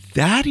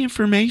that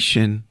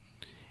information,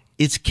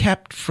 it's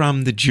kept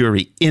from the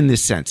jury in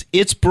this sense.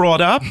 It's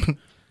brought up.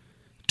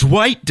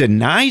 Dwight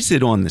denies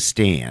it on the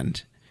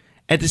stand.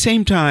 At the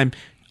same time,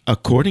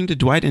 according to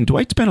Dwight, and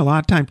Dwight spent a lot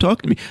of time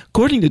talking to me,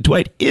 according to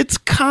Dwight, it's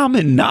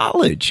common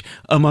knowledge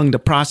among the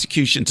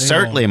prosecution,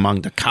 certainly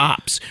among the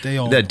cops,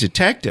 the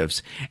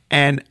detectives.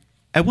 And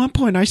at one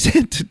point I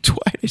said to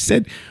Dwight, I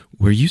said,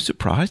 were you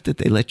surprised that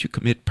they let you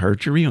commit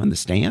perjury on the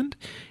stand?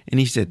 And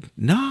he said,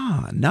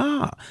 nah.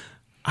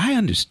 I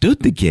understood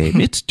the game.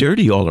 It's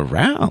dirty all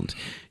around.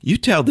 You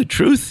tell the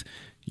truth,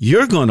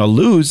 you're going to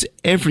lose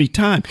every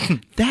time.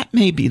 That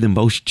may be the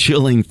most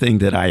chilling thing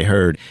that I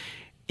heard.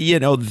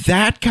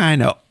 That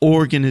kind of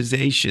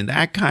organization,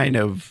 that kind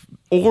of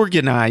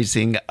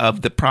organizing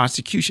of the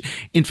prosecution.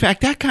 In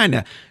fact, that kind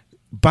of,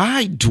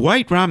 by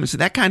Dwight Robinson,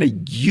 that kind of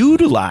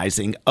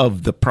utilizing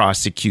of the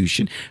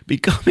prosecution,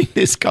 becoming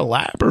this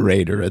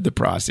collaborator of the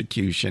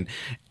prosecution.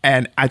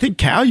 And I think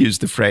Cal used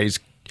the phrase,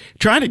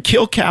 trying to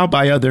kill Cal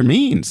by other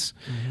means.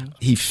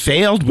 He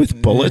failed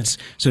with bullets,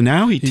 so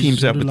now he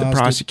teams up with the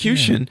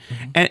prosecution.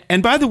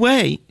 And by the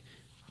way,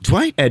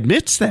 Dwight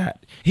admits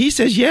that. He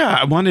says,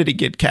 I wanted to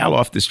get Cal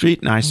off the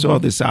street, and I saw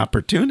this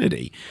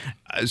opportunity.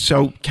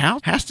 So Cal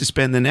has to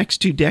spend the next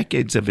 2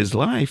 decades of his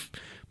life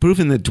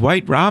proving that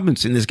Dwight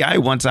Robinson, this guy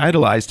who once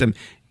idolized him,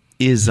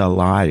 is a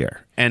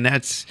liar. And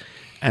that's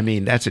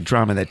a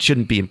drama that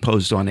shouldn't be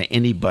imposed on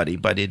anybody,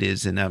 but it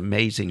is an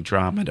amazing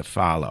drama to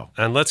follow.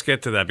 And let's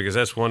get to that, because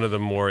that's one of the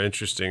more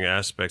interesting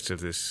aspects of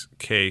this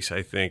case,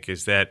 I think,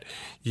 is that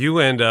you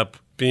end up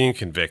being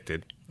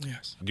convicted.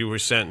 Yes. You were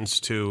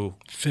sentenced to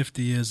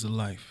 50 years to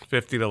life.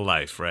 50 to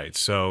life, right.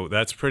 So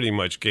that's pretty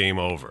much game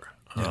over.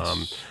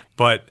 Yes.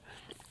 But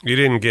you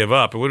didn't give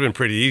up. It would have been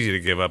pretty easy to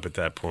give up at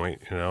that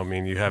point. You know, I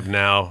mean, you have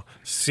now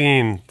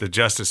seen the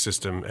justice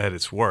system at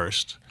its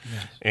worst,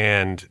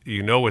 and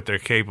you know what they're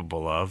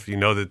capable of. You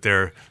know that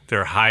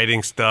they're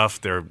hiding stuff.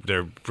 They're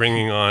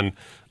bringing on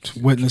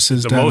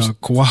witnesses that are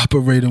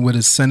cooperating with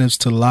incentives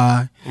to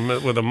lie.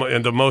 With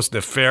the most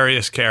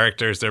nefarious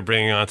characters they're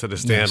bringing onto the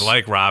stand,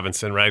 like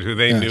Robinson, right, who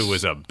they knew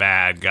was a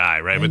bad guy,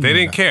 right? But they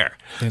didn't care.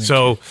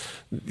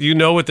 You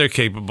know what they're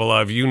capable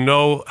of. You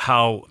know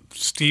how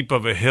steep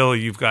of a hill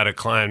you've got to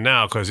climb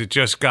now because it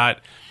just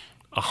got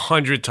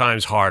 100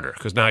 times harder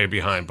because now you're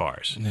behind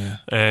bars.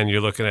 And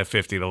you're looking at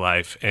 50 to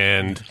life.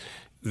 And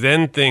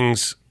then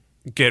things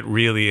get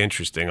really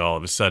interesting all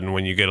of a sudden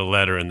when you get a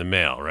letter in the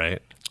mail,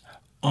 right?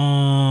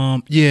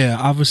 Yeah,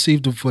 I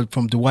received it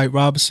from Dwight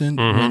Robinson.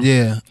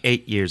 Yeah.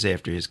 8 years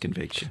after his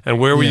conviction. And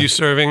where were you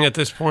serving at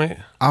this point?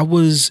 I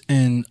was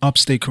in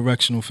upstate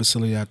correctional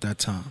facility at that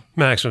time.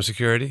 Maximum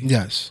security?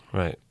 Yes.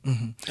 Right.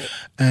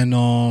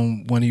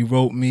 And when he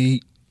wrote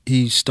me,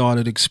 he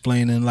started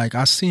explaining, like,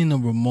 I seen the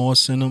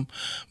remorse in him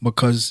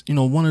because, you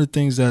know, one of the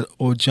things that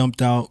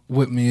jumped out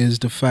with me is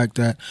the fact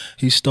that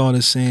he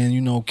started saying,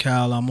 you know,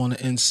 Cal, I'm on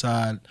the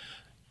inside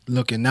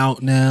looking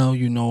out now,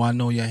 you know, I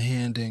know your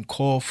hand didn't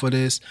call for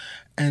this.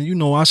 And, you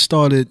know, I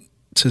started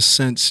to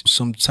sense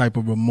some type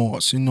of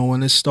remorse, you know,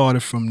 and it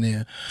started from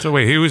there. So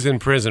wait, he was in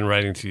prison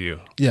writing to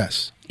you?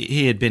 Yes.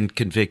 He had been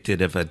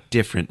convicted of a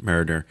different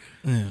murder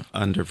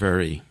under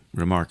very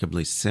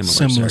remarkably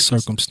similar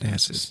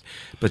circumstances.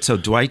 But so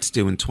Dwight's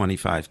doing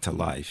 25 to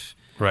life.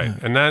 Right.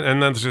 And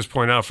let's just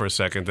point out for a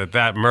second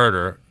that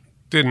murder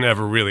didn't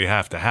ever really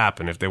have to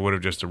happen. If they would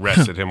have just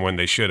arrested him when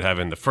they should have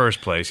in the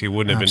first place, he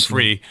wouldn't have been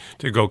free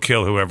to go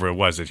kill whoever it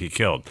was that he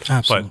killed.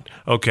 Absolutely.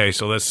 But okay,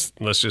 so let's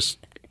just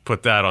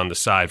put that on the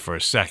side for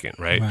a second,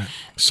 right?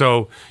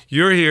 So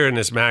you're here in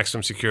this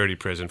maximum security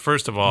prison.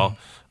 First of all,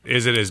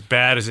 is it as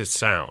bad as it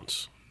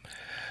sounds?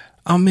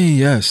 I mean,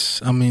 yes.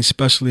 I mean,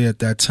 especially at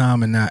that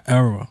time in that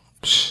era.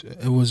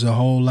 It was a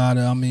whole lot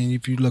of, I mean,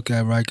 if you look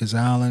at Rikers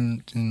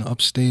Island in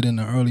upstate in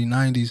the early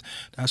 90s,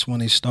 that's when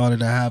they started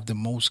to have the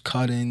most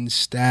cut-ins,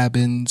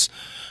 stabbings,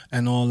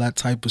 and all that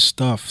type of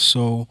stuff.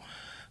 So,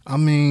 I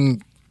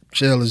mean,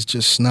 jail is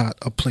just not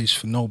a place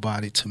for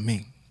nobody to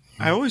me.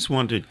 I always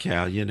wondered,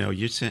 Cal, you know,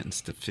 you're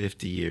sentenced to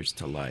 50 years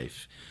to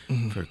life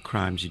for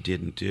crimes you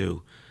didn't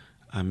do.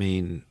 I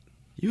mean,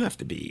 you have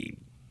to be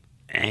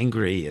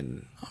angry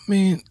and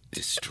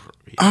destroyed.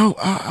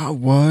 I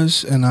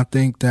was, and I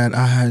think that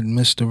I had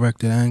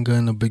misdirected anger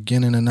in the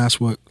beginning, and that's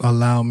what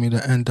allowed me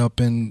to end up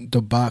in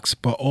the box,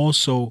 but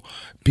also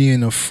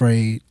being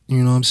afraid.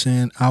 You know what I'm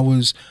saying? I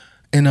was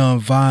in an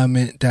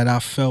environment that I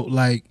felt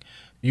like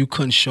you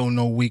couldn't show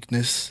no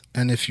weakness,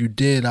 and if you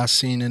did, I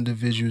seen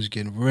individuals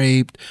get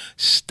raped,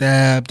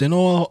 stabbed, and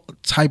all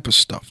type of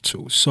stuff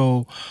too.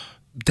 So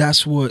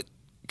that's what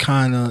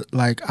kind of,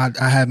 like,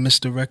 I had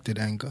misdirected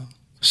anger.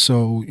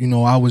 So, you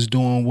know, I was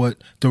doing what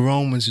the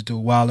Romans do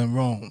while in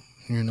Rome,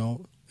 you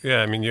know.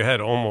 Yeah, I mean, you had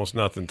almost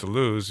nothing to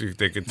lose.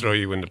 They could throw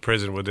you into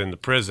prison within the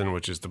prison,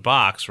 which is the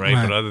box, right?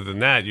 But other than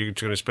that, you're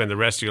going to spend the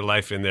rest of your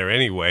life in there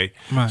anyway.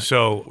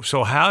 So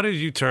how did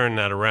you turn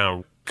that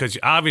around? Because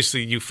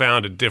obviously you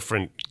found a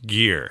different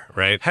gear,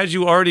 right? Had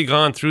you already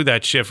gone through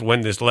that shift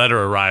when this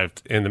letter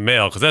arrived in the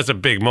mail? Because that's a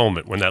big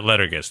moment when that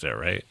letter gets there,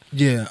 right?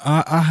 Yeah,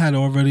 I had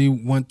already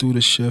went through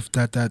the shift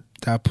at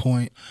that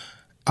point.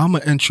 I'm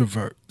an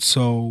introvert,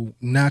 so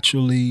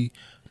naturally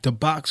the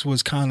box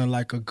was kind of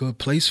like a good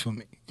place for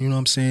me. You know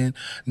what I'm saying?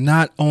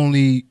 Not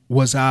only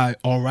was I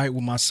all right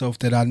with myself,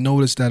 that I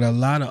noticed that a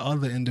lot of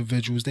other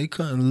individuals, they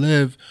couldn't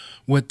live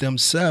with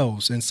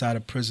themselves inside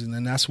of prison.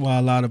 And that's why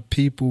a lot of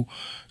people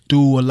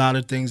do a lot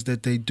of things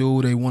that they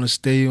do. They want to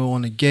stay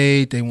on the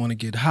gate. They want to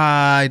get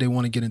high. They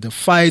want to get into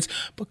fights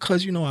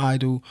because, you know,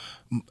 idle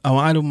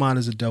mind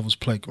is a devil's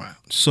playground.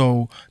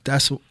 So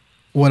that's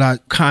what I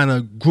kind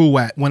of grew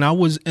at. When I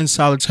was in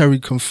solitary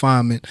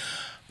confinement,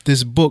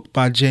 this book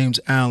by James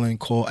Allen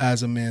called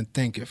As a Man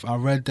Thinketh. I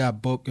read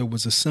that book. It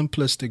was a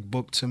simplistic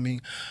book to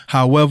me.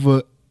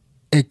 However,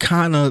 it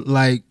kind of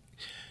like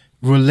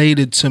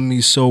related to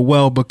me so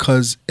well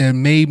because it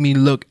made me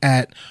look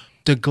at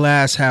the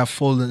glass half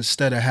full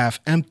instead of half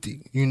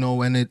empty, you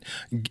know, and it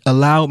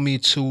allowed me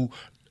to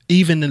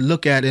even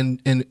look at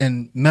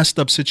in messed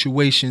up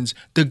situations,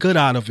 the good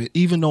out of it.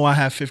 Even though I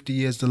had 50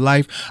 years to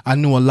life, I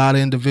knew a lot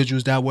of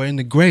individuals that were in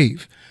the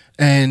grave.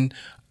 And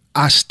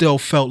I still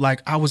felt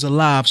like I was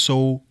alive,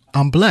 so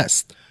I'm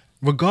blessed,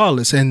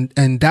 regardless. And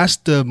that's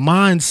the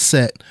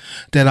mindset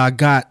that I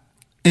got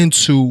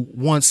into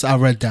once I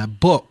read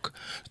that book.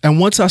 And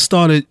once I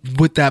started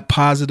with that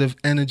positive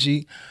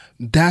energy,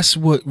 that's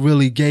what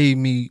really gave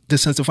me the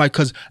sense of fight.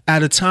 Because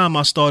at a time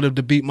I started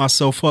to beat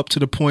myself up to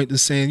the point of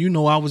saying, you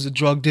know, I was a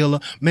drug dealer.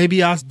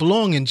 Maybe I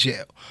belong in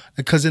jail.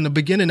 Because in the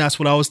beginning, that's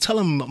what I was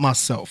telling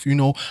myself. You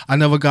know, I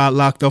never got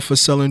locked up for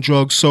selling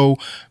drugs. So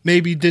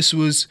maybe this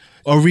was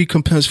a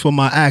recompense for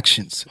my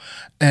actions.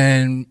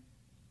 And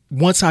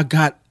once I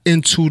got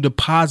into the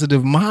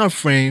positive mind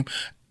frame,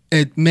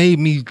 it made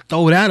me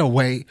throw that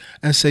away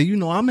and say,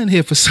 I'm in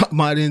here for something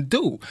I didn't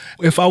do.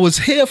 If I was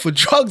here for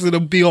drugs, it'll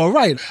be all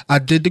right. I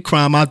did the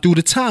crime, I'll do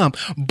the time.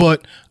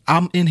 But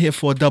I'm in here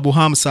for a double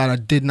homicide I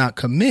did not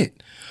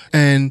commit.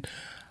 And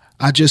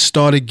I just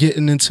started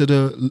getting into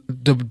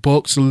the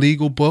books, the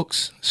legal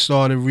books,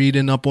 started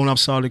reading up on them,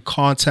 started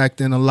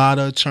contacting a lot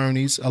of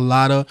attorneys, a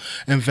lot of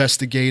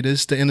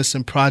investigators. The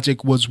Innocent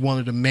Project was one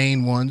of the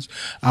main ones.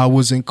 I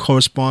was in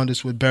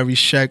correspondence with Barry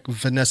Scheck,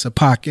 Vanessa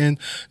Paquin,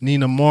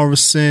 Nina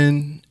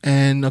Morrison,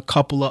 and a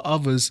couple of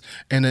others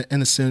in the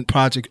Innocent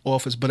Project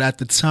office. But at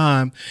the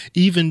time,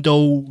 even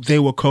though they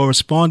were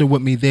corresponding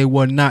with me, they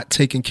were not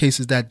taking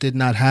cases that did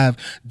not have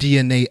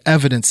DNA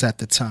evidence at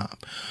the time.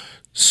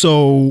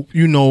 So,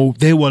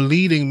 they were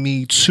leading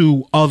me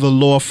to other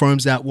law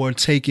firms that were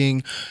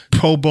taking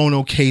pro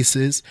bono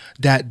cases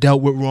that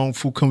dealt with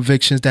wrongful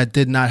convictions that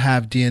did not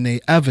have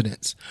DNA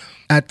evidence.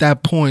 At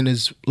that point,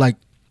 is like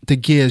the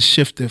gears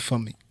shifted for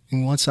me.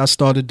 And once I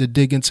started to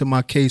dig into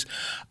my case,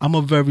 I'm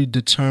a very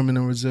determined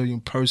and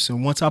resilient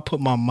person. Once I put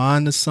my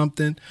mind to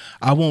something,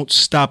 I won't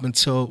stop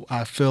until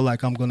I feel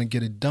like I'm going to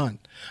get it done.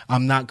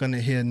 I'm not going to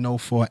hear no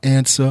for an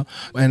answer,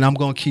 and I'm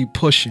going to keep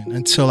pushing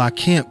until I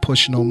can't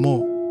push no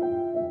more.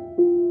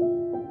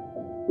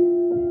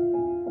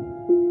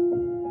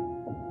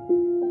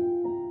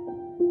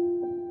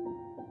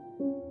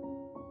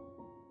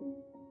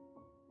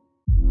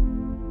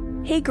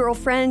 Hey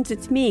girlfriends,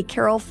 it's me,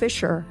 Carol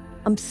Fisher.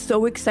 I'm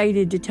so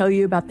excited to tell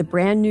you about the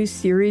brand new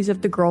series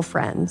of The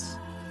Girlfriends.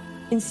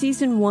 In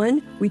season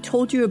 1, we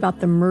told you about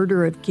the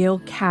murder of Gail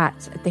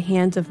Katz at the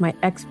hands of my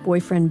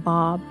ex-boyfriend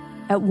Bob.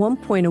 At one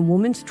point, a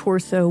woman's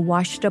torso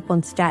washed up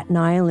on Staten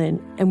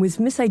Island and was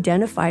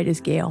misidentified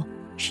as Gail.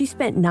 She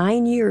spent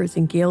 9 years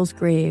in Gail's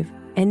grave,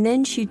 and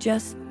then she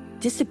just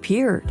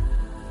disappeared.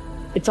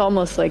 It's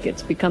almost like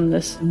it's become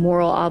this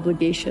moral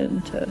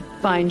obligation to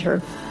find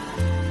her.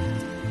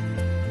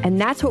 And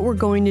that's what we're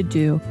going to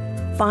do.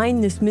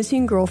 Find this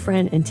missing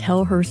girlfriend and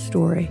tell her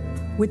story.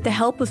 With the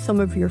help of some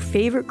of your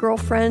favorite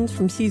girlfriends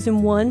from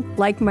season 1,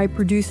 like my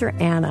producer,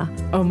 Anna.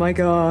 Oh my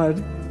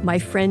God. My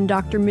friend,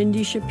 Dr.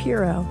 Mindy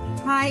Shapiro.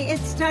 Hi,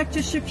 it's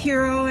Dr.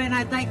 Shapiro, and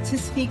I'd like to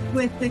speak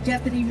with the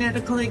deputy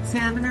medical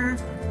examiner.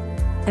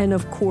 And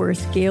of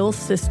course, Gail's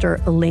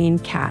sister, Elaine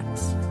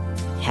Katz.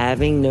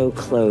 Having no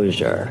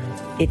closure,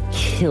 it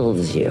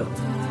kills you.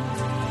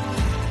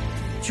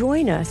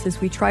 Join us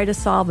as we try to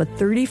solve a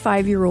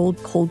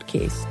 35-year-old cold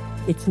case.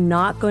 It's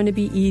not going to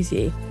be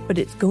easy, but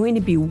it's going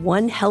to be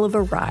one hell of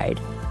a ride.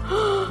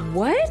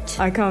 What?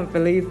 I can't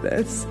believe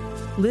this.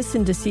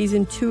 Listen to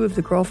season 2 of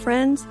The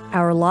Girlfriends,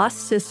 Our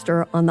Lost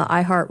Sister on the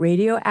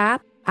iHeartRadio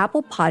app,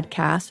 Apple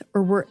Podcasts,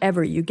 or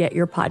wherever you get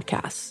your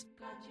podcasts.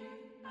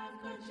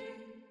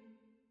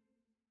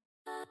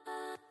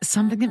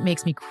 Something that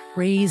makes me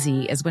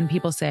crazy is when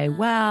people say,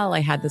 well, I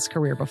had this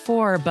career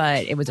before,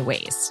 but it was a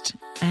waste.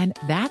 And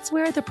that's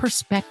where the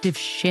perspective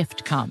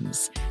shift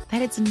comes,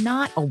 that it's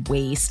not a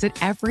waste, that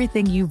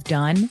everything you've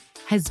done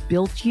has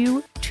built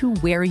you to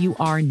where you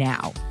are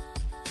now.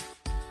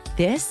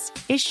 This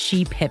is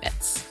She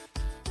Pivots,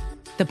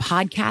 the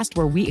podcast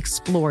where we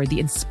explore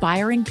the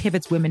inspiring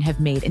pivots women have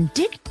made and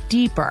dig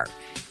deeper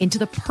into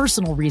the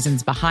personal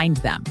reasons behind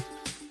them.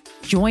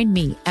 Join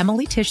me,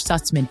 Emily Tish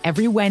Sussman,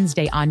 every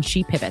Wednesday on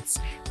She Pivots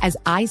as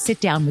I sit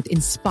down with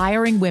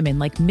inspiring women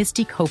like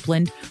Misty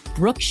Copeland,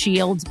 Brooke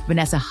Shields,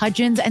 Vanessa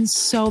Hudgens, and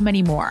so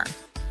many more.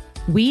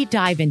 We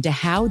dive into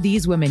how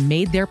these women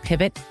made their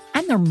pivot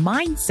and their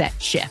mindset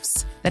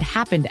shifts that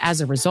happened as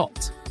a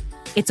result.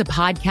 It's a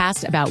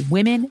podcast about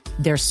women,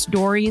 their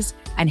stories,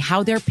 and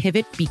how their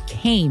pivot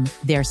became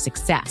their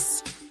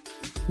success.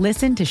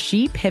 Listen to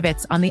She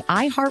Pivots on the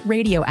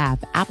iHeartRadio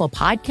app, Apple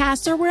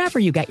Podcasts, or wherever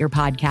you get your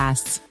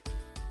podcasts.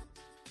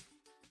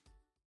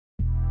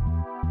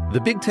 The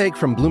Big Take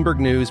from Bloomberg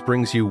News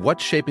brings you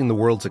what's shaping the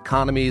world's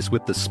economies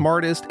with the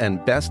smartest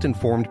and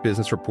best-informed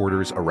business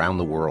reporters around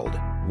the world.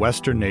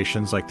 Western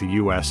nations like the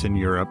U.S. and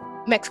Europe.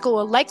 Mexico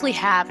will likely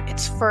have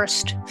its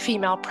first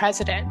female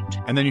president.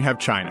 And then you have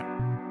China.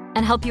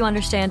 And help you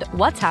understand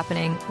what's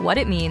happening, what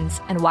it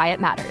means, and why it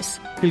matters.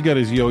 He'll get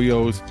his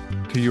yo-yos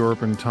to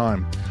Europe in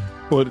time.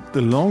 But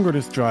the longer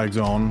this drags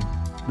on,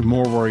 the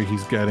more worry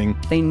he's getting.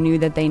 They knew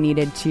that they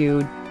needed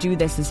to do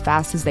this as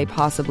fast as they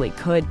possibly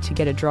could to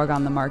get a drug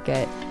on the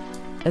market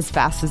as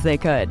fast as they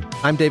could.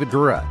 I'm David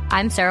Gura.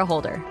 I'm Sarah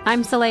Holder.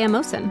 I'm Saleha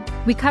Mohsen.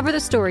 We cover the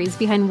stories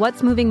behind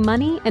what's moving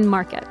money and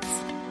markets.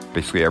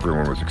 Basically,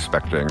 everyone was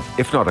expecting,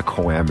 if not a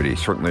calamity,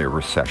 certainly a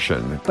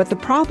recession. But the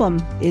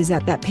problem is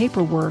that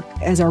paperwork,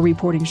 as our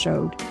reporting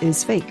showed,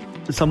 is fake.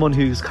 As someone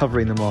who's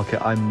covering the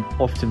market, I'm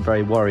often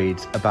very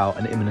worried about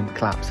an imminent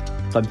collapse.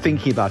 So I'm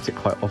thinking about it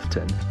quite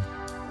often.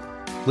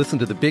 Listen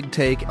to The Big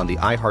Take on the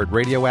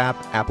iHeartRadio app,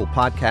 Apple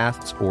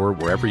Podcasts, or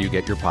wherever you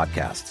get your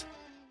podcasts.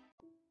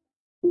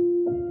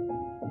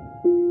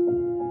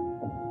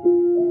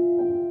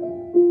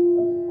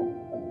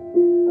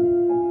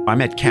 I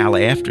met Cal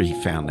after he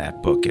found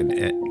that book,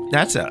 and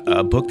that's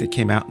a book that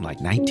came out in like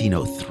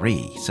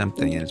 1903,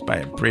 something, and it's by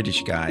a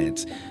British guy.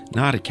 It's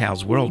not a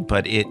Cal's World,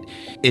 but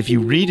if you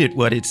read it,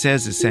 what it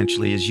says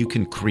essentially is you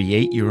can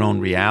create your own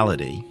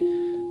reality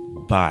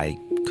by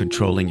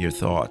controlling your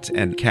thoughts.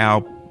 And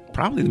Cal,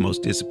 probably the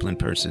most disciplined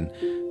person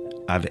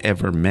I've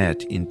ever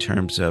met in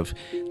terms of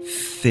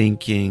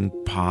thinking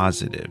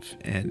positive,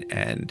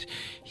 and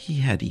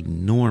he had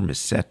enormous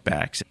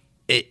setbacks.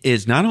 It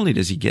is not only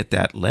does he get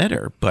that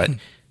letter, but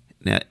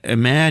now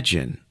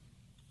imagine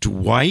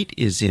Dwight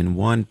is in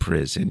one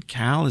prison,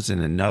 Cal is in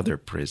another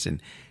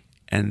prison,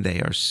 and they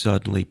are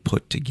suddenly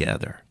put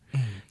together.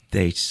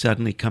 They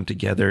suddenly come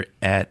together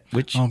at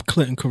which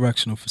Clinton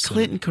Correctional Facility.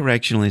 Clinton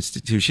Correctional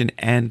Institution,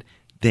 and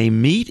they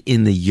meet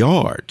in the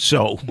yard.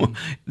 So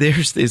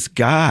there's this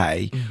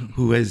guy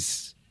who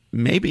has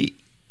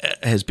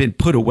been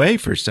put away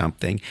for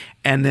something,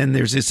 and then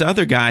there's this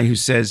other guy who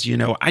says,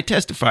 I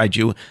testified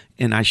you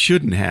and I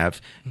shouldn't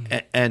have.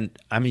 And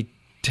I mean,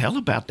 tell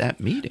about that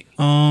meeting.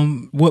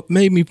 What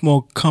made me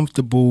more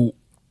comfortable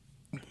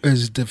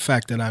is the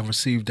fact that I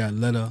received that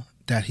letter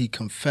that he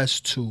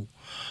confessed to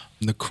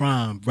the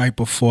crime right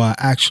before I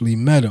actually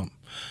met him,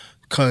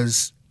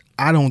 because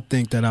I don't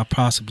think that I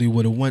possibly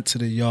would have went to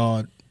the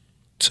yard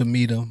to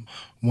meet him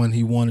when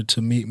he wanted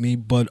to meet me,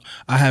 but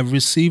I had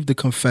received the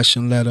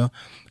confession letter,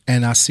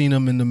 and I seen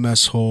him in the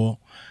mess hall,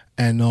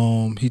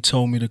 and he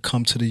told me to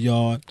come to the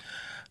yard,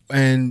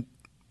 and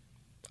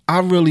I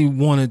really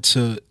wanted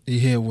to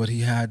hear what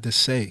he had to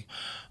say,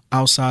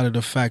 outside of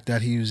the fact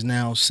that he was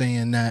now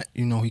saying that,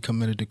 he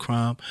committed the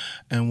crime.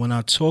 And when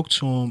I talked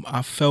to him,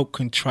 I felt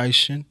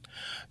contrition.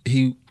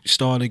 He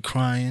started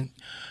crying,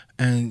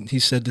 and he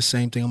said the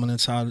same thing. I'm gonna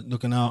tired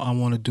looking out. I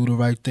want to do the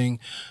right thing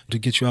to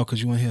get you out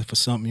because you in here for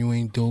something you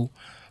ain't do.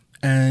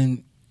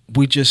 And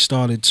we just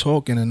started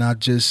talking, and I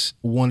just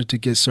wanted to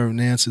get certain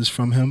answers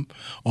from him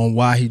on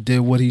why he did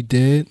what he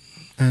did.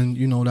 And,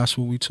 that's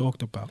what we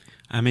talked about.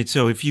 I mean,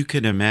 so if you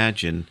could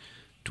imagine,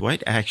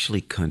 Dwight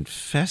actually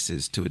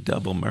confesses to a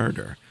double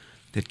murder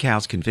that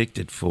Cal's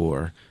convicted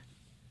for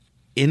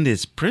in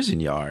this prison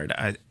yard.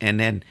 And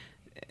then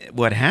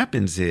what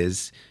happens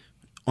is,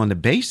 on the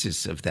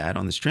basis of that,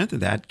 on the strength of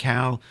that,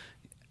 Cal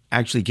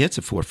actually gets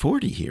a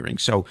 440 hearing.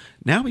 So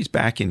now he's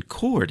back in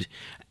court,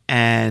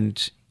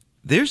 and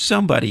there's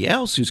somebody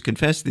else who's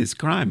confessed this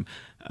crime.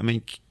 I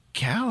mean,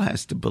 Cal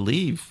has to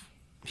believe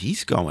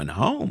he's going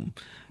home.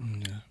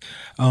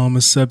 Yeah.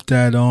 Except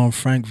that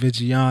Frank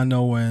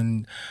Vigiano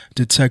and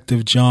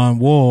Detective John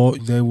Wall,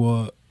 they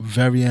were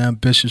very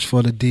ambitious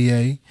for the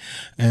DA,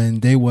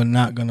 and they were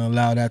not going to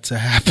allow that to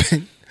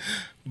happen.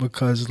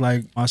 Because,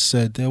 like I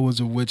said, there was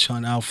a witch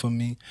hunt out for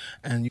me,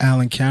 and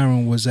Alan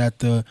Caron was at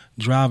the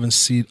driving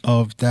seat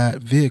of that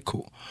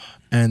vehicle.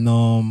 And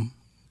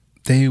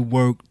they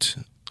worked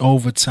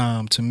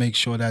overtime to make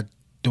sure that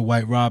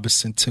Dwight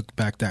Robertson took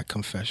back that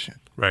confession.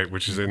 Right,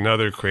 which is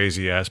another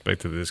crazy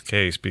aspect of this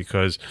case,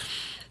 because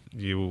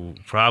you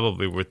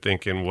probably were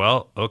thinking,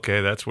 well,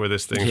 okay, that's where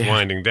this thing's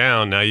winding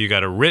down. Now you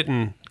got a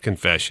written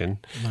confession.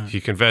 Right.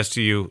 He confessed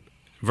to you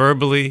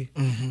verbally,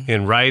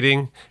 in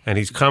writing, and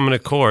he's coming to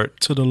court.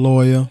 To the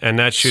lawyer. And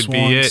that should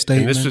be it.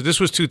 Statement. And this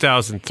was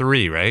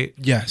 2003, right?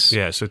 Yes.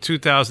 Yeah, so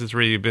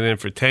 2003, you've been in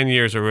for 10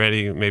 years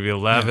already, maybe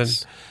 11,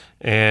 yes.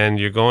 And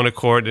you're going to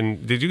court.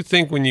 And did you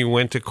think when you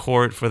went to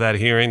court for that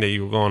hearing that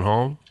you were going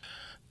home?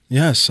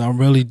 Yes, I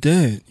really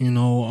did. I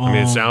mean,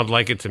 it sounded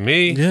like it to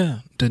me. Yeah.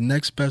 The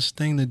next best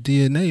thing to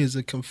DNA is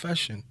a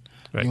confession.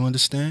 Right. You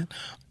understand?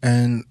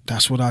 And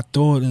that's what I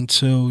thought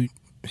until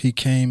he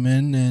came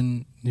in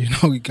and,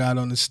 he got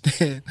on the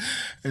stand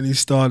and he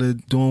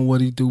started doing what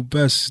he do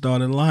best,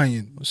 started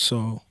lying.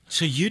 So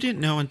you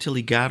didn't know until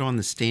he got on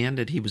the stand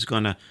that he was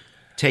going to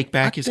take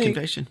back his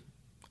confession?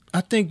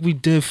 I think we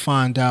did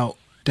find out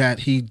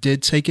that he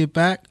did take it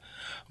back.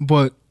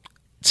 But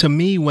to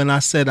me, when I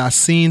said I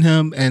seen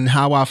him and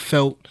how I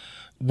felt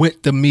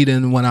with the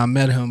meeting when I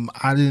met him,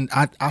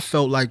 I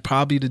felt like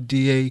probably the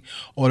DA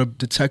or the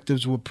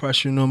detectives were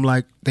pressuring him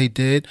like they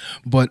did,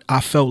 but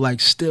I felt like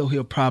still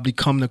he'll probably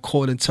come to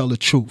court and tell the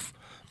truth.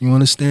 You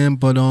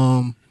understand? But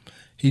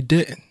he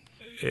didn't.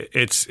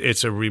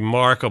 It's a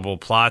remarkable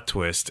plot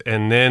twist,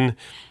 and then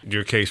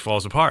your case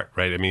falls apart,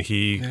 right? I mean,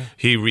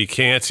 he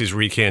recants his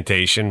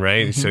recantation,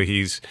 right? So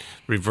he's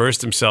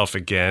reversed himself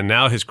again.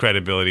 Now his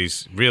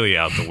credibility's really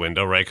out the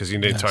window, right? Because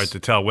it's hard to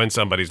tell when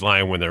somebody's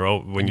lying when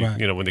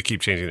they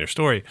keep changing their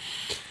story.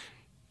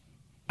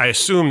 I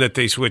assume that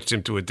they switched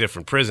him to a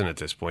different prison at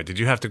this point. Did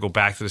you have to go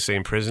back to the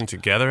same prison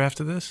together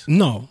after this?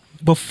 No.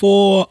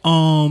 Before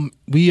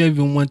we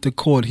even went to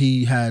court,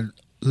 he had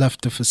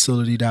left the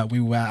facility that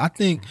we were at. I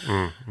think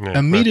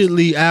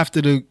immediately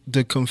after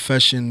the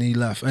confession, he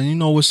left.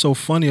 And what's so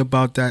funny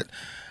about that?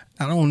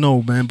 I don't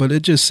know, man, but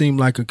it just seemed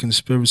like a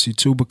conspiracy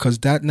too, because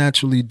that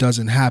naturally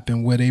doesn't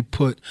happen where they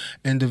put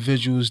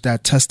individuals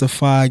that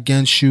testify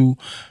against you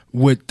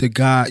with the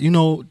guy,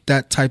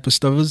 that type of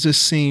stuff. It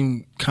just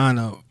seemed kind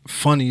of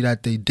funny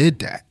that they did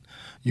that,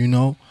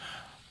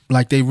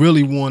 Like they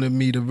really wanted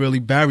me to really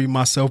bury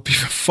myself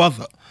even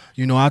further.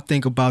 You know, I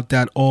think about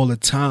that all the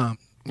time.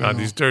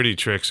 These dirty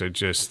tricks are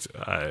just,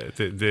 I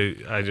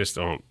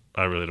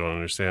really don't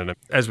understand them.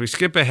 As we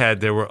skip ahead,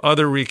 there were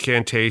other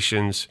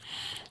recantations.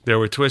 There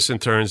were twists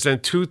and turns. Then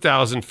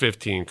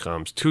 2015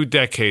 comes. 2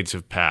 decades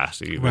have passed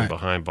that you've been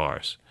behind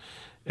bars.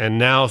 And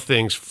now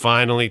things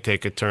finally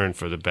take a turn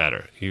for the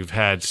better. You've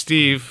had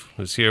Steve,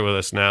 who's here with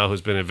us now, who's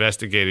been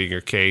investigating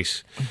your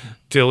case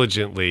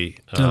diligently,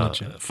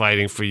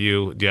 fighting for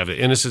you. You have the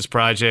Innocence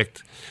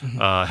Project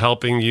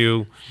helping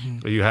you.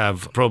 You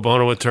have pro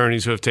bono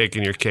attorneys who have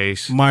taken your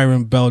case.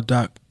 Myron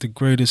Beldock, the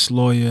greatest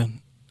lawyer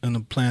on the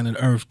planet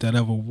Earth that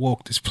ever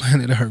walked this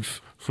planet Earth.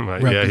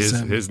 Right. Yeah,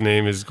 his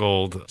name is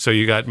gold. So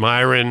you got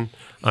Myron.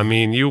 I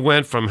mean, you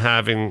went from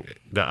having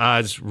the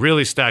odds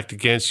really stacked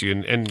against you,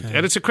 and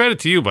it's a credit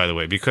to you, by the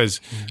way, because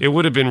it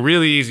would have been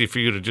really easy for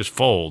you to just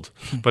fold.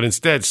 But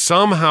instead,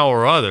 somehow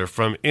or other,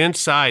 from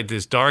inside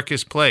this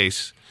darkest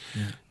place,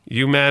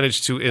 you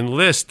managed to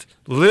enlist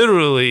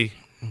literally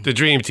the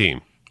dream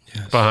team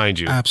behind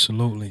you.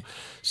 Absolutely.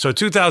 So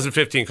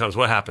 2015 comes.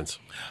 What happens?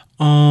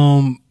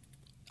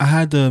 I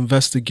had the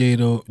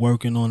investigator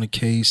working on the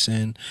case,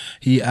 and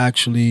he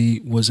actually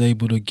was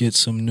able to get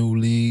some new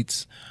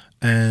leads.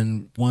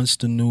 And once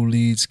the new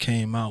leads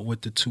came out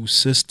with the 2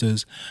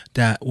 sisters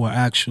that were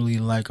actually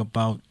like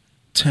about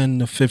 10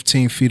 to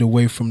 15 feet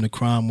away from the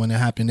crime when it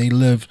happened, they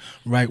lived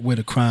right where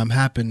the crime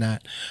happened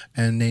at,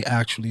 and they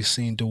actually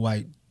seen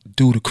Dwight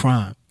do the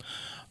crime.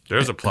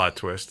 There's a plot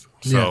twist.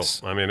 So,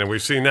 I mean, and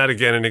we've seen that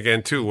again and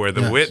again, too, where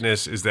the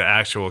witness is the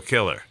actual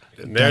killer.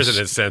 And there's an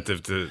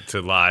incentive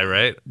to lie,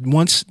 right?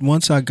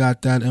 Once I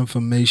got that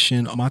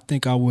information, I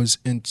think I was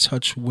in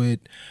touch with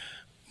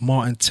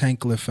Martin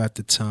Tankliff at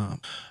the time.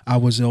 I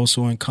was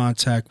also in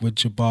contact with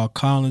Jabbar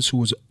Collins, who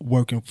was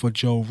working for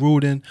Joe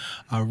Rudin.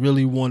 I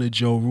really wanted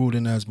Joe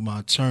Rudin as my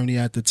attorney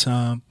at the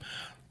time.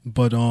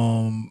 But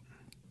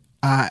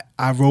I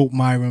wrote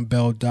Myron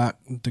Beldock,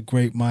 the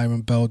great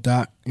Myron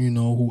Beldock, you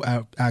know, who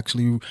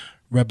actually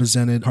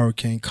represented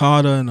Hurricane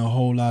Carter and a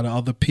whole lot of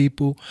other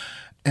people.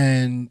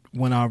 And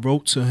when I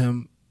wrote to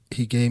him,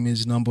 he gave me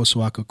his number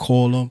so I could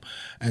call him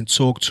and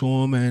talk to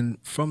him. And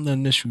from the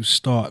initial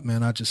start,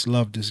 man, I just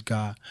loved this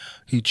guy.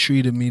 He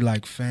treated me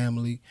like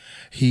family.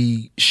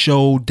 He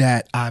showed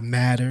that I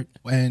mattered.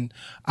 And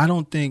I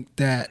don't think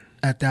that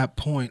at that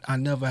point I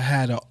never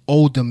had an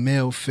older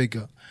male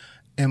figure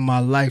in my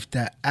life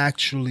that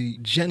actually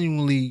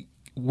genuinely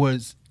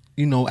was,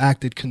 you know,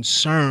 acted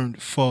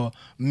concerned for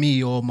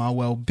me or my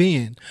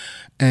well-being.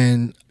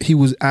 And he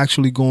was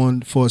actually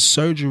going for a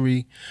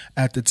surgery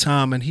at the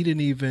time, and he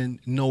didn't even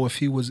know if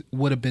he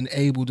would have been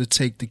able to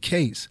take the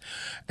case.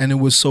 And it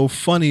was so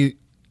funny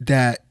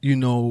that, you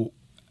know,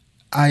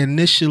 I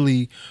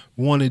initially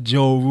wanted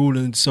Joe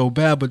Rudin so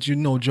bad, but you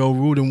know, Joe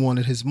Rudin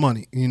wanted his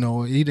money. You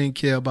know, he didn't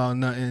care about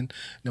nothing,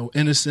 no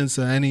innocence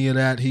or any of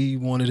that. He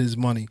wanted his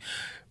money.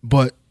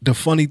 But the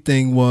funny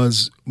thing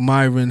was,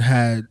 Myron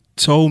had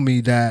told me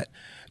that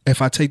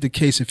if I take the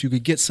case, if you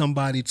could get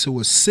somebody to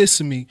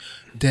assist me,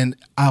 then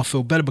I'll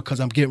feel better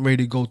because I'm getting ready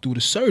to go through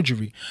the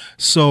surgery.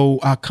 So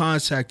I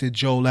contacted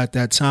Joel at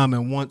that time,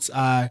 and once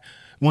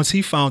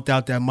he found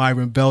out that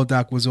Myron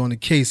Beldock was on the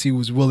case, he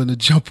was willing to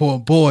jump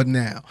on board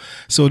now.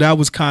 So that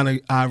was kind of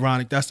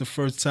ironic. That's the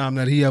first time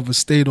that he ever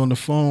stayed on the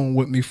phone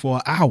with me for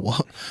an hour,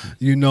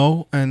 you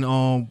know?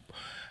 And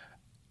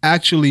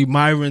actually,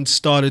 Myron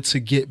started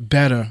to get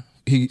better.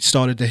 He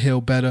started to heal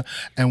better.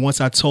 And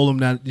once I told him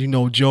that, you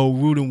know, Joe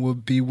Rudin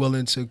would be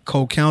willing to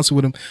co-counsel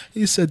with him,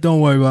 he said, don't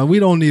worry about it. We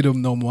don't need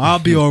him no more. I'll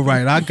be all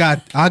right. I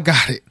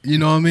got it. You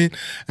know what I mean?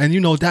 And, you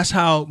know, that's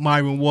how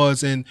Myron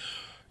was. And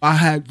I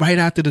had, right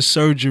after the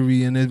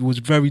surgery, and it was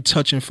very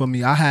touching for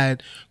me, I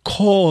had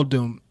called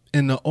him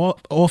in the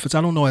office.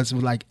 I don't know, it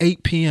was like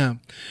 8 p.m.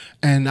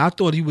 And I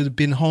thought he would have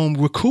been home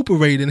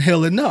recuperating,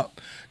 healing up.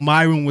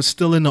 Myron was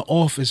still in the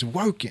office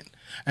working.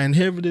 And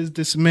here it is,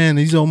 this man,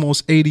 he's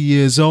almost 80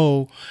 years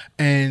old.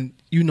 And,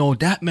 you know,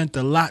 that meant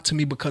a lot to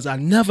me because I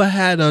never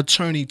had an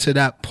attorney to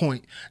that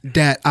point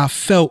that I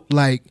felt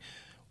like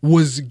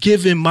was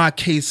giving my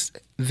case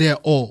their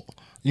all.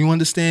 You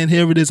understand?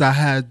 Here it is. I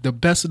had the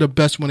best of the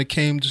best when it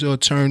came to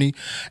attorney.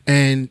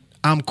 And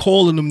I'm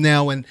calling him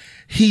now, and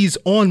he's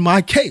on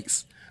my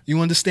case.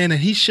 You understand?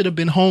 And he should have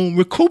been home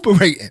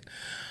recuperating.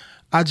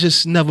 I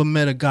just never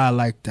met a guy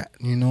like that,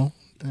 you know?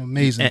 An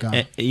amazing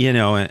guy. You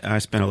know, I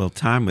spent a little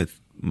time with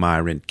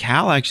Myron.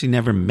 Cal actually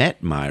never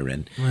met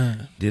Myron.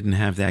 Right. Didn't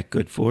have that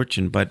good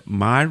fortune. But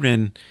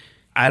Myron,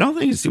 I don't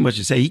think it's too much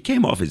to say. He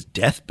came off his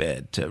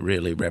deathbed to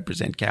really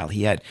represent Cal.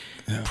 He had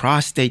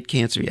prostate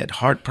cancer. He had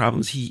heart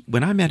problems.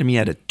 When I met him, he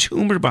had a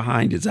tumor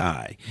behind his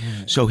eye.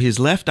 So his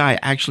left eye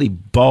actually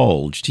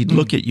bulged. He'd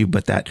look at you,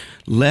 but that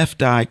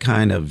left eye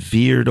kind of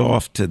veered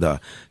off to the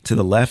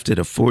left at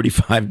a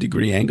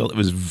 45-degree angle. It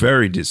was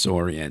very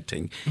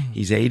disorienting.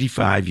 He's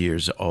 85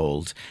 years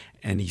old.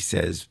 And he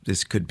says,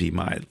 this could be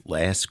my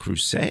last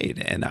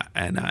crusade. And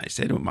I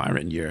said to him,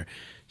 Myron, you're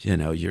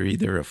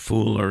either a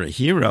fool or a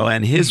hero.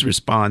 And his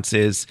response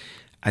is,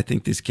 I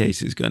think this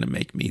case is going to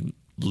make me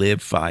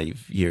live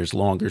 5 years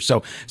longer.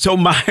 So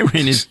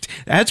Myron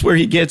that's where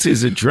he gets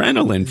his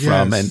adrenaline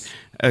from. Yes.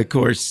 And of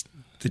course,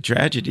 the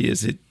tragedy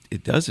is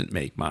it doesn't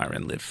make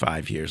Myron live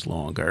 5 years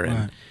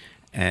longer.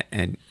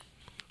 And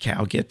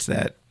Cal gets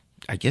that.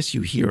 I guess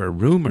you hear a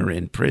rumor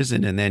in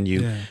prison, and then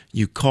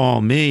you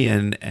call me,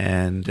 and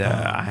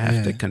I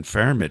have to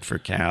confirm it for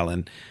Cal.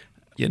 And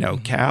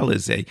Cal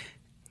is a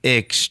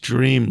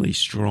extremely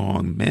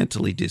strong,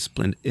 mentally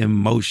disciplined,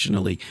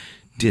 emotionally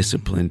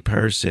disciplined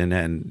person,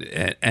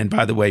 and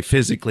by the way,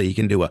 physically he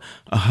can do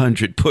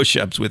 100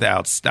 push-ups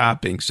without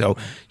stopping. So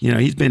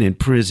he's been in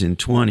prison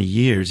 20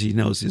 years. He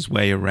knows his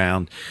way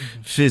around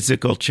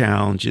physical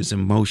challenges,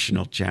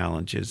 emotional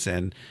challenges,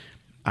 and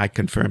I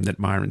confirmed that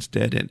Myron's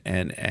dead.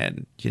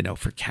 And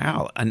for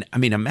Cal, and I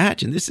mean,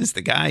 imagine, this is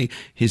the guy,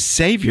 his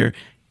savior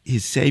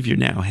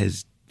now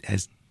has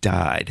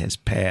died, has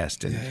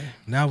passed. And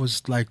that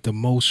was like the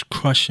most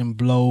crushing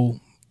blow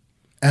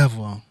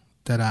ever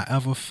that I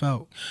ever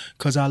felt,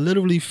 because I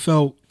literally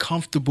felt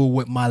comfortable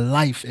with my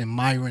life in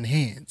Myron's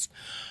hands.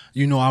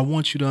 I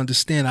want you to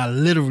understand, I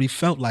literally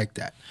felt like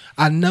that.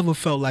 I never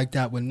felt like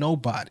that with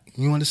nobody.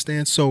 You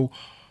understand? So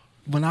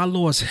when I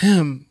lost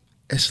him,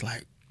 it's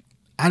like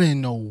I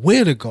didn't know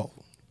where to go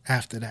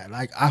after that.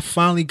 Like, I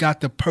finally got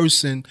the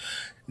person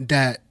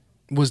that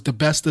was the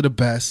best of the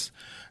best,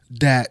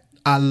 that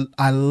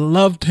I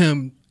loved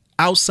him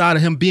outside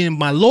of him being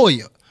my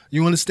lawyer.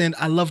 You understand?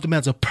 I loved him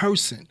as a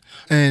person.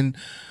 And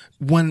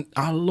when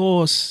I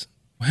lost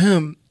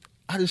him,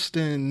 I just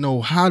didn't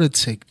know how to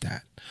take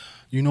that,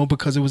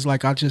 because it was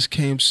like I just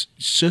came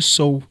just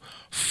so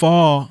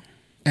far,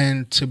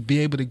 and to be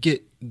able to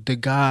get the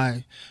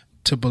guy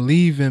to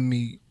believe in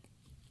me,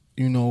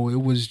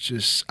 it was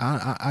just,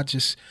 I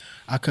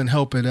couldn't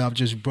help it. I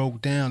just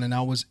broke down, and I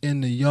was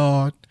in the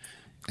yard,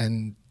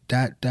 and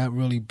that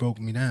really broke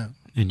me down.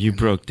 And you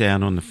broke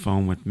down on the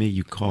phone with me.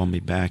 You called me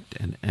back,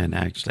 and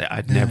actually,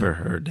 I'd never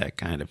heard that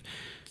kind of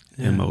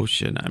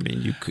emotion. I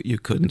mean, you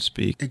couldn't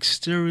speak.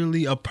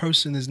 Exteriorly, a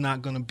person is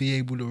not going to be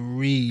able to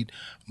read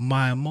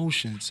my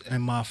emotions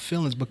and my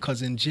feelings,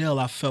 because in jail,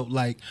 I felt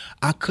like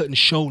I couldn't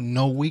show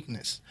no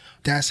weakness.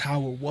 That's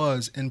how it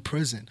was in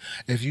prison.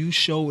 If you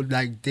show,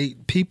 like,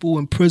 people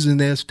in prison,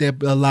 there are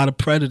a lot of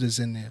predators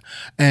in there.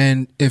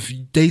 And if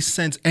they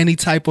sense any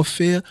type of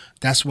fear,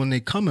 that's when they're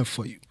coming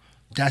for you.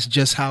 That's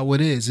just how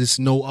it is. It's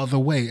no other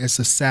way. It's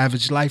a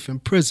savage life in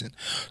prison.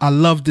 I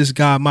love this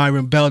guy,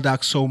 Myron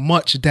Beldock, so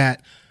much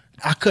that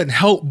I couldn't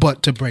help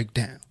but to break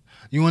down.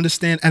 You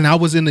understand? And I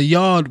was in the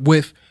yard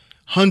with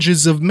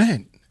hundreds of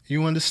men.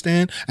 You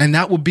understand? And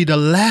that would be the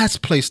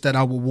last place that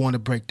I would want to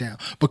break down,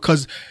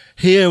 because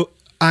here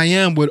I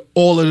am with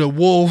all of the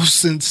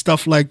wolves and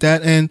stuff like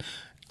that, and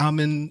I'm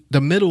in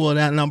the middle of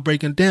that, and I'm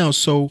breaking down.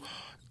 So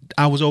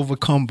I was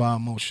overcome by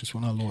emotions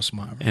when I lost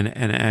Myron.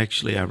 And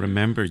actually, I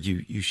remember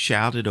you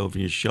shouted over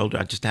your shoulder,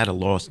 "I just had a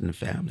loss in the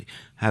family.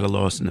 Had a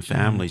loss in the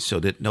family," so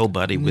that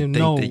nobody would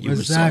think that you were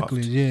soft.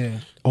 Exactly, yeah.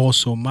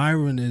 Also,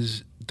 Myron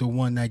is the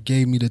one that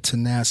gave me the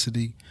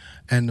tenacity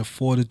and the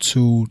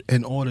fortitude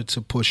in order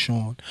to push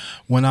on.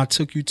 When I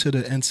took you to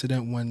the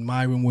incident when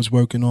Myron was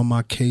working on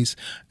my case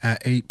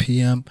at 8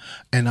 p.m.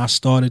 and I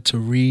started to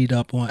read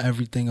up on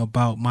everything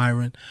about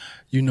Myron,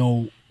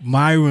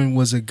 Myron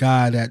was a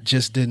guy that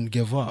just didn't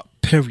give up,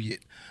 period.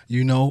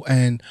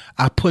 And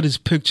I put his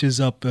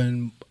pictures up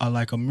in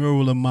like a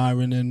mural of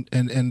Myron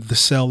in the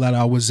cell that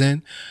I was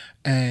in,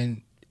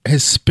 and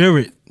his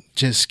spirit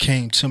just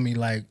came to me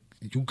like,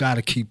 you got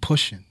to keep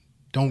pushing.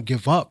 Don't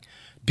give up.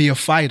 Be a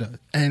fighter.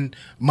 And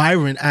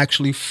Myron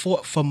actually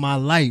fought for my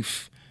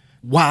life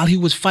while he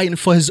was fighting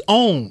for his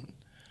own.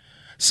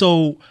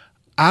 So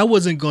I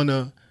wasn't going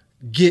to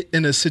get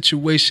in a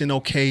situation,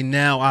 okay,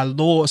 now I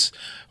lost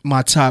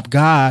my top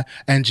guy,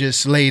 and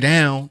just lay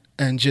down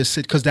and just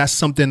sit, because that's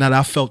something that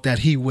I felt that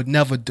he would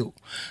never do.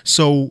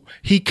 So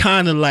he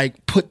kind of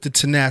like put the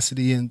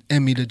tenacity in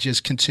me to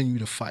just continue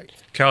to fight.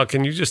 Cal,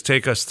 can you just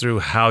take us through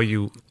how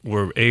you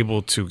were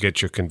able to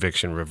get your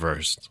conviction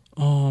reversed?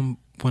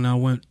 When I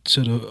went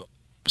to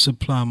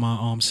supply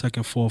my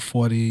second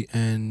 440,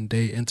 and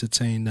they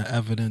entertained the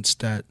evidence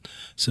that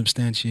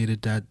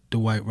substantiated that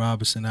Dwight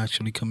Robinson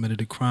actually committed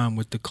a crime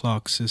with the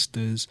Clark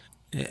sisters.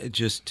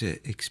 Just to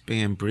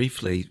expand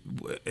briefly,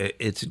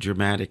 it's a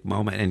dramatic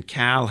moment. And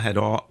Cal had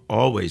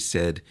always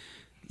said,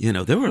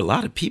 there were a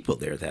lot of people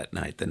there that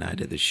night, the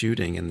night of the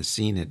shooting, and the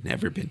scene had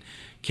never been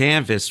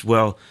canvassed.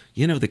 Well,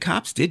 the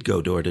cops did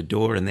go door to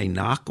door, and they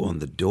knock on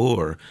the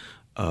door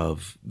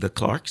of the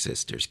Clark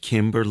sisters,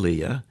 Kimber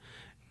Leah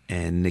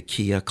and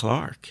Nakia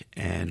Clark,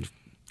 and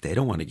they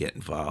don't want to get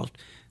involved.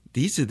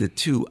 These are the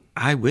two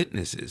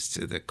eyewitnesses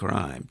to the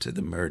crime, to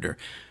the murder.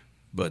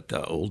 But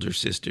the older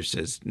sister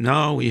says,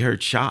 no, we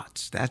heard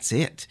shots. That's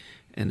it.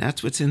 And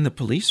that's what's in the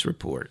police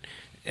report.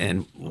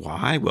 And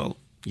why? Well,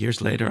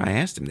 years later, I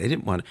asked them. They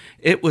didn't want to.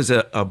 It was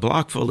a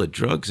block full of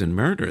drugs and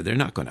murder. They're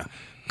not going to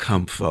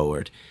come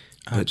forward.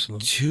 Absolutely.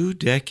 But 2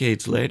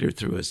 decades later,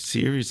 through a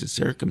series of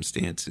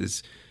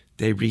circumstances,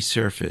 they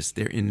resurfaced.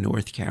 They're in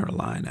North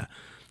Carolina.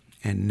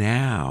 And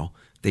now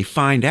They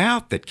find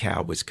out that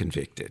Cal was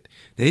convicted.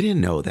 They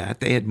didn't know that.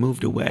 They had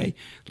moved away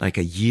like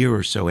a year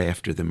or so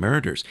after the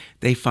murders.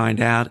 They find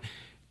out,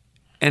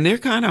 and they're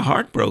kind of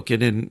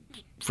heartbroken. And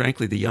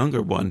frankly, the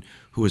younger one,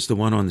 who was the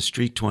one on the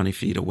street 20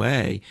 feet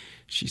away,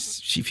 she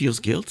feels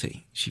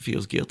guilty. She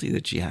feels guilty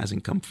that she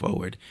hasn't come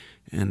forward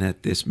and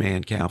that this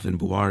man, Calvin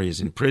Buari,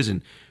 is in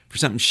prison for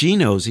something she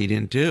knows he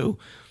didn't do.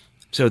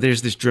 So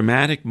there's this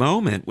dramatic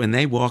moment when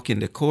they walk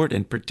into court,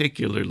 and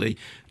particularly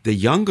the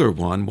younger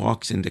one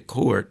walks into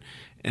court.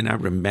 And I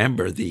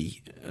remember the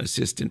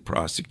assistant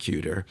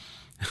prosecutor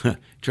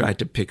tried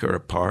to pick her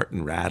apart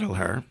and rattle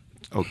her.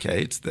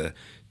 Okay, it's the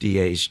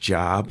DA's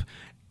job.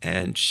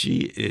 And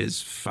she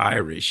is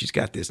fiery. She's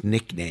got this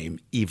nickname,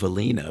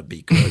 Evelina,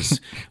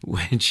 because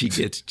when she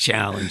gets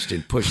challenged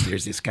and pushed,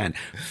 there's this kind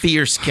of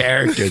fierce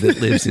character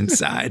that lives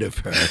inside of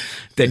her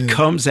that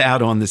comes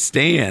out on the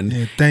stand.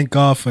 Yeah, thank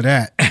God for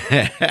that.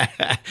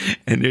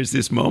 And there's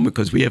this moment,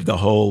 because we have the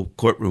whole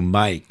courtroom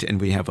mic'd, and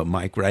we have a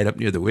mic right up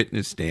near the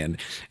witness stand.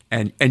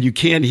 And you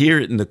can't hear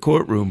it in the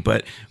courtroom,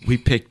 but we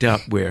picked up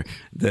where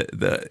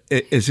the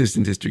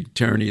assistant district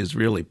attorney is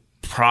really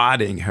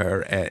prodding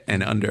her,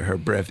 and under her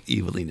breath,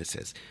 Evelina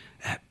says,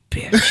 "That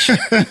bitch."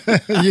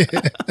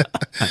 Yeah.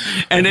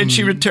 And then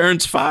she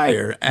returns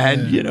fire,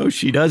 and,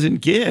 she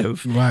doesn't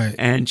give. Right.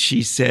 And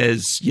she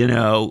says,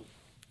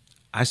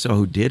 I saw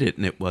who did it,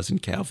 and it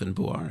wasn't Calvin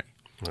Buari.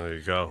 There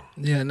you go.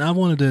 Yeah, and I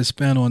wanted to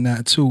expand on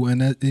that too.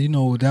 And that,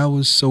 that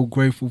was so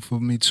grateful for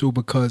me too,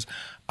 because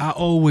I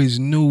always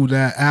knew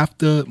that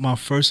after my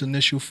first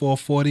initial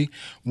 440,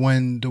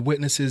 when the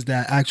witnesses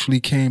that actually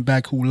came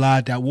back who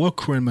lied that were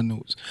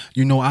criminals,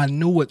 I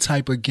knew what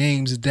type of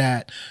games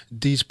that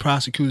these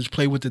prosecutors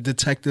play with the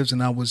detectives.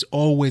 And I was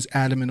always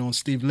adamant on,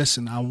 Steve,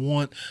 listen, I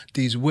want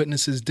these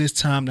witnesses this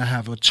time to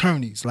have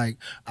attorneys. Like,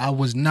 I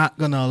was not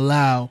going to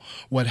allow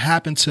what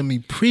happened to me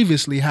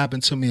previously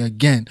happen to me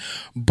again.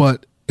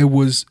 But it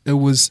was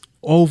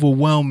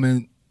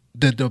overwhelming,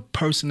 the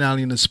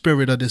personality and the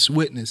spirit of this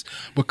witness,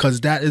 because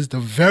that is the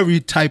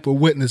very type of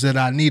witness that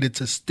I needed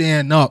to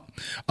stand up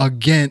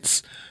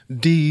against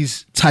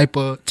these type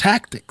of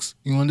tactics.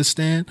 You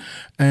understand?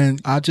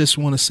 And I just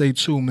want to say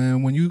too,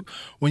 man, when you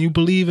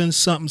believe in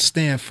something,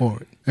 stand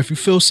for it. If you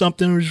feel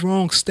something is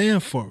wrong,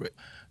 stand for it.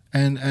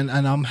 And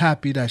I'm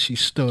happy that she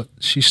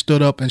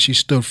stood up and she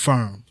stood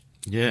firm.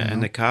 Yeah,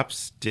 and the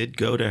cops did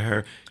go to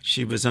her.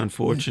 She was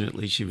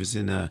she was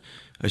in a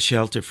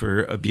shelter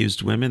for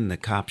abused women. The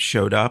cops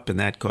showed up, and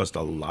that caused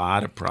a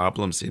lot of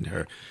problems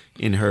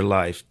in her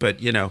life.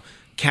 But,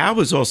 Cal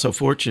was also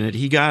fortunate.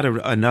 He got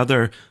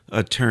another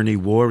attorney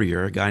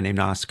warrior, a guy named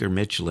Oscar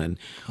Michelin,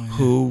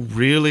 who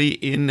really,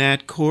 in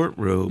that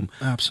courtroom,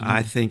 absolutely,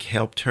 I think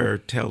helped her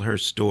tell her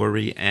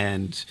story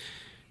and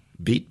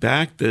beat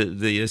back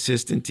the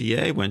assistant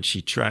DA when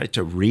she tried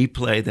to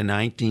replay the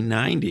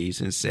 1990s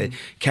and say,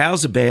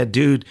 Cal's a bad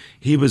dude.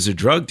 He was a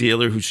drug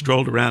dealer who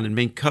strolled around in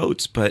mink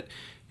coats. But,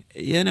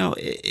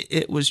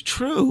 it was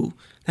true.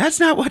 That's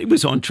not what he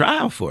was on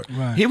trial for.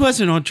 Right. He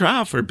wasn't on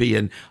trial for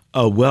being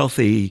a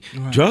wealthy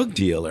drug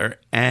dealer.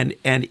 And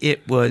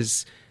it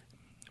was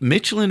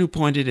Michelin who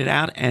pointed it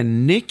out,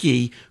 and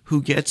Nikki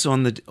who gets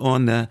on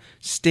the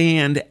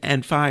stand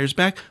and fires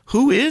back.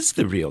 Who is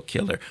the real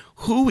killer?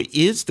 Who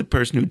is the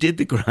person who did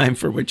the crime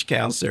for which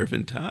Cal's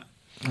serving time?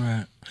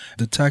 Right.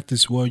 The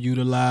tactics were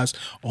utilized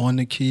on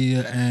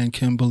Nakia and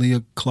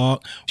Kimberly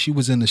Clark. She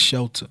was in the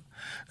shelter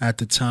at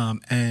the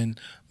time, and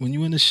when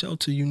you're in the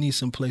shelter, you need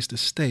some place to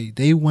stay.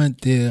 They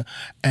went there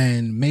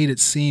and made it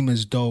seem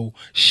as though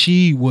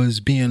she was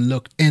being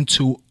looked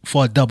into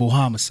for a double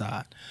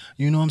homicide.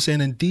 You know what I'm saying?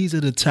 And these are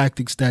the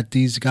tactics that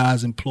these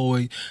guys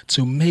employ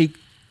to make,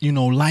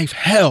 life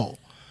hell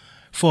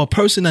for a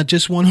person that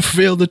just want to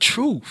feel the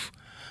truth.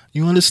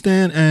 You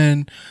understand?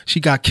 And she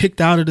got kicked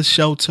out of the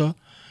shelter.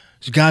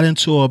 She got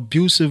into an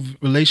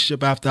abusive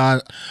relationship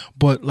after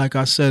but like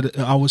I said,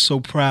 I was so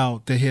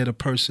proud to hear the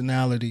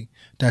personality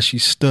that she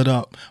stood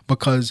up,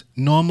 because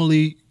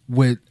normally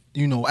with,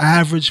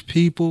 average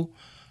people,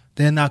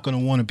 they're not going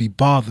to want to be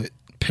bothered,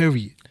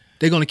 period.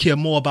 They're going to care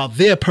more about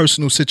their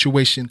personal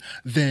situation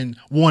than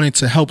wanting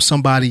to help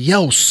somebody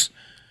else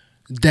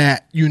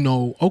that,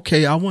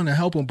 okay, I want to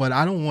help them, but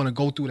I don't want to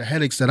go through the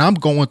headaches that I'm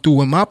going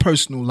through in my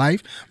personal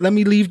life. Let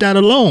me leave that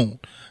alone.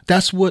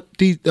 That's what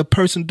the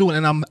person doing,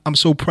 and I'm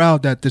so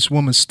proud that this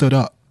woman stood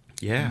up.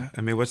 Yeah,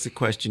 I mean, what's the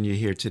question you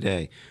hear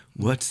today?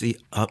 What's the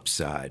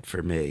upside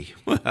for me?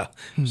 Well,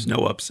 there's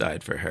no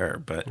upside for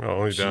her, but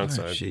only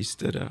downside. She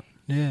stood up.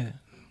 Yeah.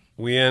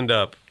 We end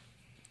up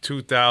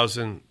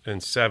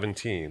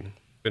 2017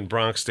 in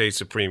Bronx State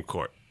Supreme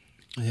Court.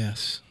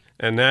 Yes.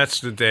 And that's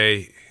the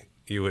day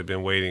you had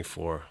been waiting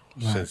for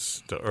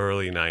since the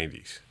early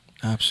 90s.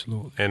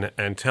 Absolutely.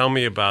 And tell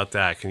me about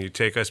that. Can you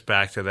take us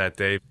back to that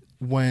day?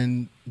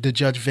 When the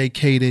judge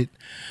vacated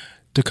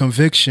the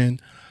conviction,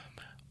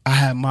 I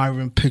had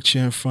Myron picture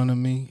in front of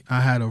me.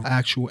 I had an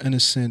actual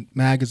Innocent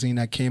magazine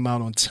that came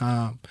out on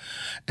time.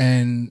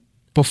 And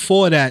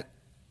before that,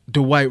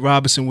 Dwight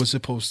Robinson was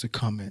supposed to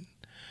come in.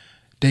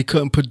 They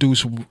couldn't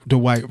produce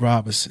Dwight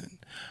Robinson.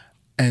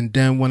 And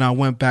then when I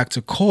went back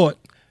to court,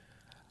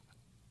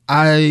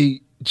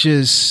 I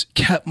just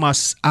kept my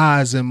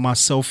eyes and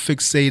myself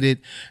fixated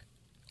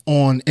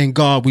on "In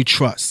God We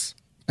Trust."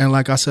 And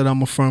like I said,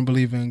 I'm a firm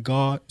believer in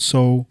God.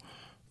 So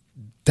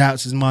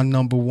that is my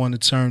number one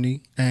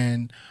attorney.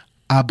 And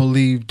I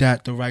believed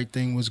that the right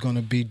thing was going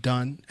to be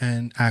done.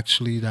 And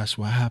actually, that's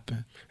what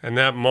happened. And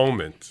that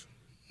moment,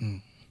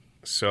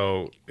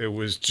 so it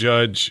was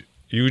Judge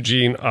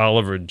Eugene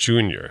Oliver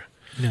Jr.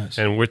 Yes.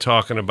 And we're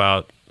talking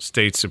about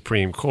state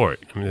Supreme Court.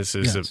 I mean, this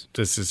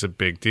is a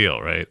big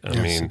deal, right? I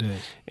mean, it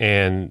is.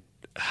 And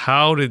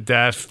how did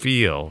that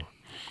feel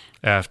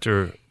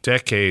after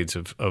decades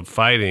of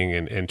fighting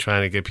and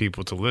trying to get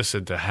people to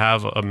listen, to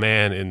have a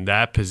man in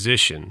that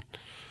position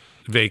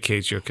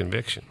vacate your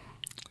conviction?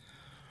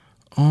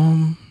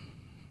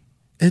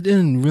 It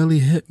didn't really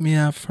hit me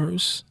at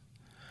first.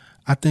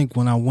 I think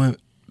when I went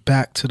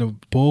back to the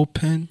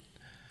bullpen,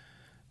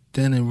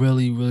 then it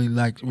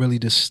really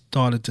just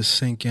started to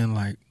sink in.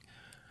 Like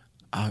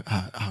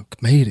I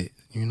made it,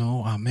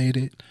 I made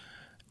it.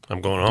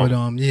 I'm going home. But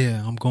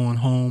I'm going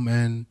home,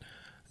 and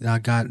I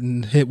got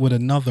hit with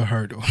another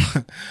hurdle.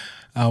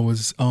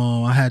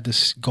 I had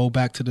to go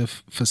back to the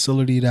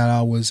facility that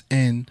I was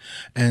in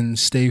and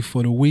stay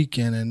for the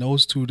weekend, and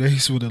those 2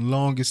 days were the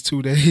longest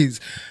 2 days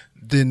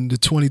than the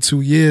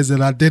 22 years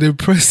that I did in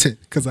prison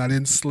because I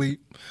didn't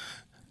sleep.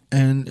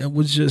 And it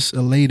was just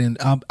elating.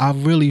 I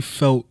really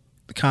felt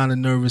kind of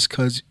nervous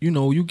because,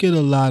 you get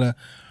a lot of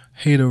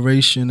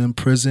hateration in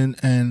prison,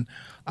 and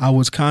I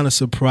was kind of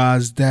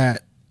surprised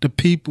that the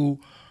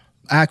people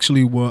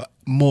actually were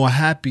more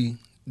happy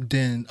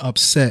than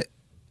upset.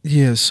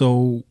 Yeah,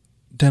 so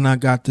then I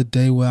got the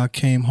day where I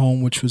came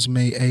home, which was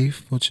May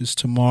 8th, which is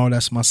tomorrow.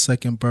 That's my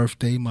second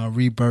birthday, my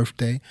rebirth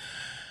day.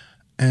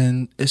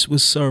 And it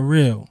was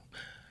surreal.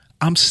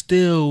 I'm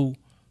still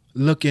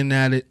looking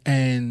at it,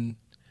 and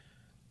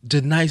the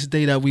nice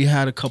day that we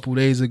had a couple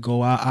days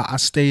ago, I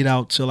stayed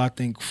out till I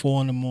think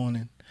 4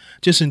 a.m,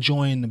 just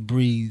enjoying the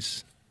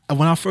breeze. And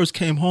when I first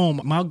came home,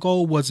 my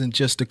goal wasn't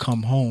just to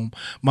come home.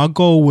 My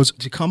goal was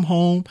to come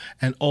home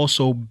and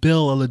also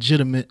build a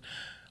legitimate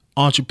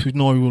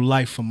entrepreneurial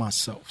life for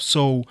myself.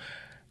 So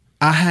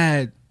I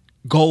had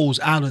goals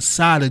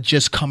outside of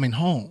just coming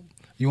home.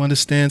 You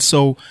understand?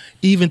 So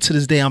even to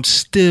this day, I'm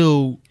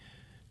still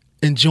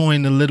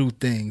enjoying the little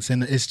things,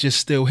 and it's just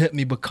still hit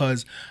me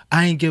because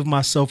I ain't give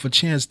myself a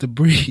chance to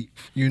breathe,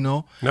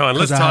 No, and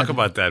let's talk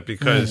about that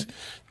because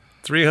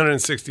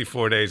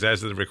 364 days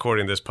as of the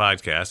recording of this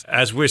podcast,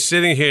 as we're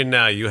sitting here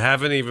now, you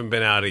haven't even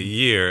been out a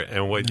year,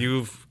 and what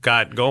you've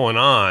got going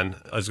on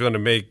is going to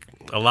make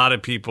a lot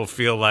of people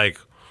feel like,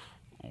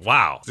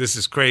 wow, this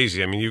is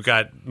crazy. I mean, you've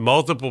got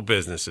multiple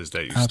businesses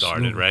that you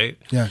started, right?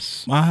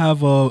 Yes. I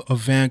have a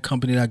van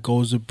company that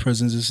goes to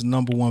prisons. It's the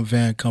number one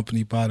van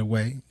company, by the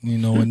way,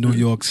 in New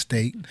York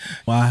State.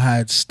 I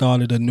had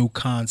started a new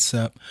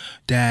concept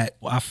that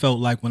I felt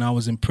like when I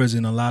was in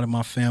prison, a lot of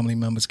my family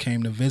members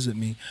came to visit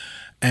me.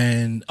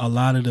 And a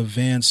lot of the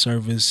van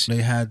service,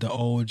 they had the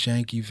old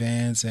janky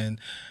vans,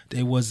 and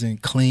they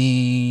wasn't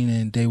clean,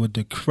 and they were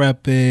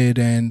decrepit,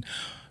 and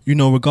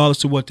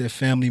regardless of what their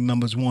family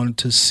members wanted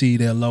to see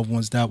their loved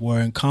ones that were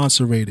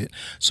incarcerated.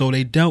 So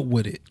they dealt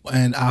with it.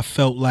 And I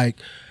felt like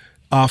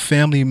our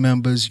family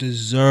members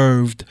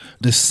deserved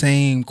the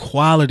same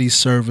quality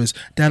service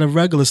that a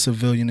regular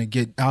civilian would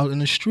get out in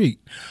the street.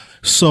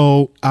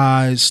 So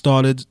I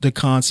started the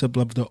concept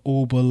of the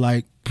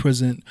Uber-like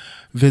prison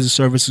visit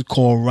services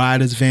called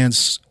Riders Van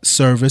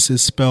Service.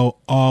 It's spelled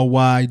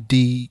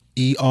RYDERZ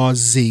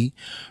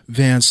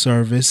Van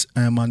Service,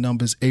 and my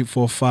number is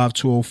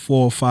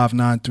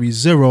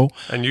 845-204-5930.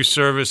 And you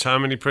service how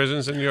many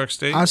prisons in New York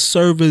State? I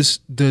service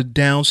the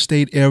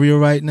downstate area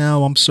right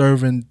now. I'm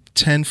serving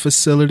 10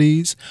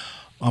 facilities.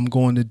 I'm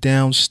going to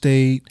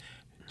downstate,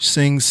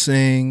 Sing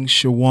Sing,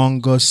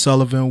 Shawanga,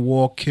 Sullivan,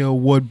 Wallkill,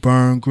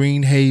 Woodburn,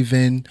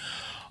 Greenhaven.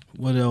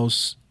 What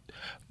else?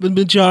 The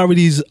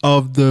majorities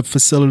of the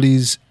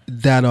facilities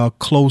that are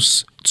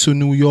close to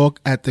New York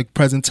at the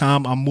present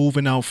time. I'm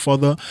moving out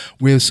further.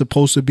 We're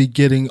supposed to be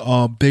getting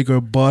a bigger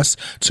bus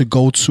to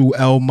go to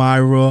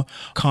Elmira,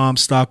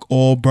 Comstock,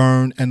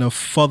 Auburn, and the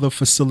further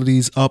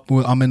facilities up.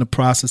 I'm in the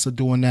process of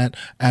doing that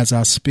as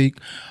I speak.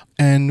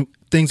 And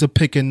things are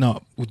picking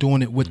up. We're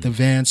doing it with the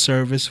van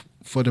service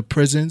for the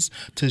prisons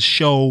to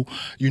show,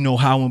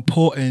 how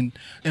important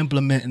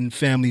implementing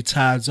family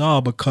ties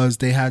are, because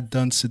they had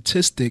done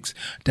statistics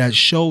that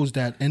shows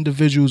that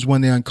individuals,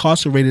 when they're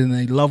incarcerated and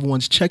their loved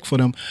ones check for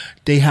them,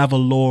 they have a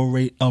lower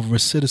rate of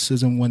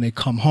recidivism when they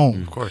come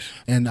home. Of course.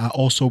 And I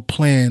also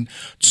plan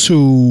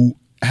to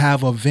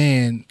have a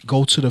van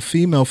go to the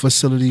female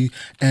facility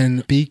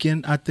in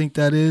Beacon, I think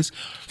that is,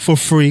 for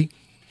free.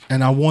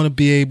 And I want to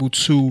be able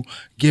to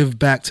give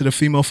back to the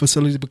female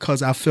facilities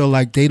because I feel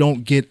like they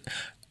don't get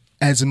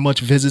as much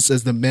visits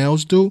as the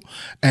males do,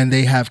 and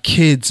they have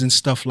kids and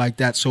stuff like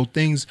that. So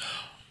things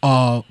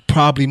are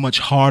probably much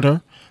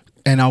harder,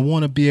 and I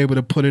want to be able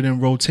to put it in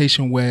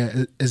rotation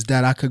where is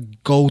that I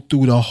could go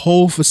through the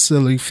whole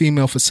facility,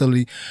 female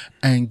facility,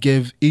 and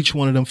give each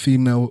one of them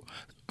female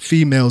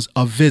females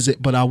a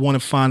visit, but I want to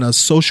find a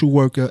social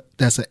worker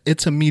that's an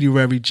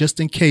intermediary just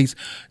in case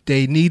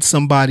they need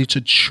somebody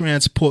to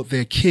transport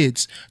their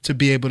kids to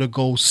be able to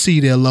go see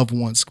their loved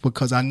ones,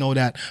 because I know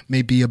that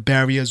may be a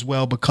barrier as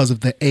well because of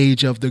the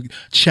age of the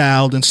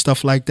child and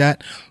stuff like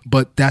that.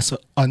 But that's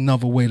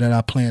another way that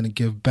I plan to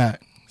give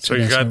back. So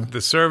you got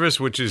the service,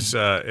 which is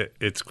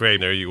it's great.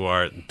 There you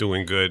are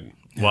doing good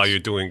while you're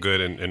doing good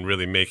and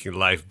really making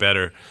life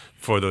better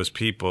for those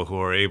people who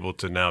are able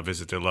to now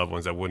visit their loved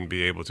ones that wouldn't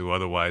be able to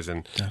otherwise.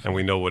 And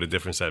we know what a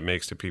difference that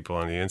makes to people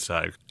on the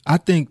inside. I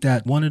think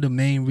that one of the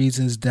main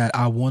reasons that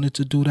I wanted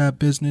to do that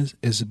business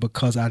is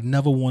because I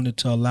never wanted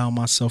to allow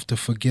myself to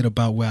forget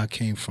about where I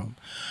came from.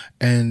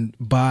 And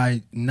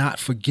by not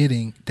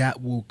forgetting,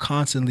 that will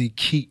constantly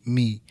keep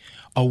me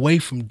away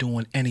from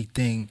doing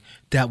anything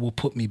that will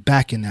put me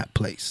back in that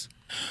place.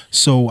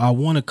 So I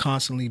want to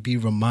constantly be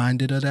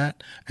reminded of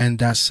that, and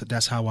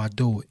that's how I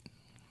do it.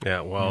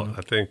 Yeah, well,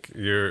 I think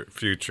your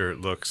future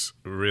looks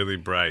really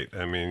bright.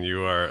 I mean,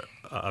 you are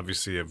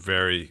obviously a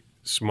very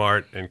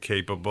smart and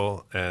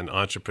capable and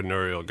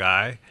entrepreneurial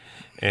guy.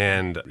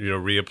 And,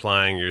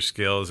 reapplying your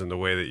skills in the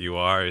way that you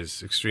are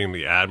is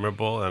extremely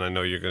admirable. And I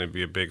know you're going to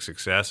be a big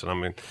success.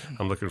 And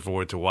I'm looking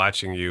forward to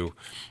watching you.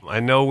 I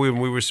know when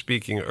we were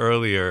speaking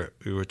earlier,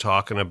 we were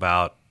talking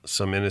about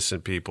some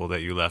innocent people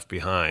that you left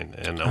behind.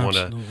 And I want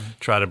to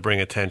try to bring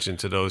attention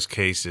to those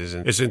cases.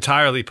 And it's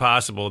entirely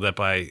possible that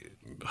by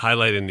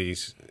highlighting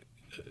these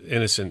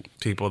innocent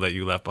people that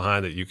you left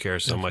behind that you care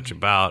so much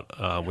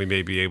about, we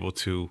may be able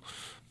to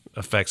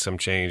affect some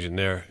change in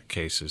their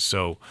cases.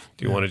 So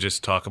do you want to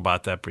just talk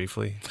about that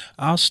briefly?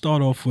 I'll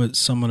start off with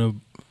some of the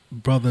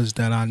brothers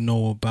that I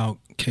know about,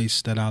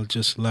 case that I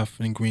just left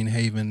in Green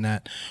Haven,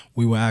 that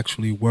we were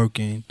actually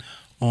working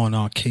on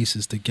our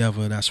cases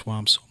together. That's why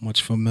I'm so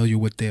much familiar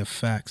with their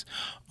facts.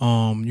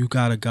 You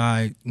got a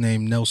guy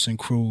named Nelson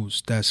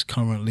Cruz that's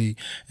currently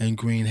in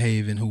Green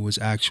Haven who was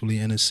actually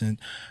innocent.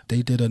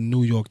 They did a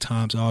New York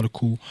Times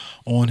article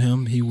on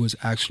him. He was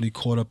actually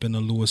caught up in the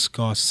Louis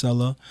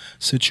Scarcella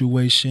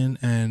situation,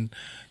 and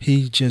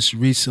he just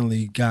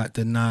recently got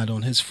denied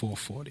on his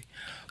 440.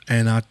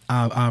 And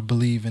I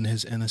believe in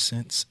his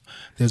innocence.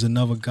 There's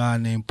another guy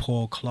named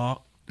Paul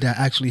Clark that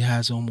actually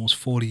has almost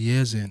 40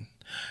 years in,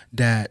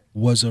 that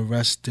was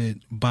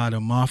arrested by the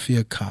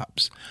mafia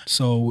cops.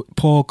 So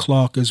Paul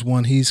Clark is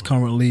one. He's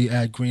currently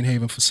at Green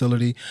Haven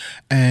facility.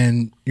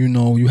 And,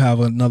 you have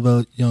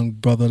another young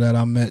brother that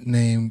I met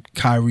named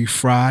Kyrie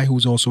Fry,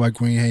 who's also at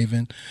Green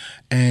Haven,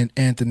 and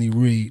Anthony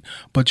Reed.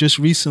 But just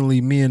recently,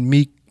 me and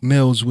Meek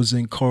Mills was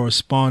in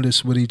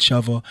correspondence with each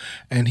other,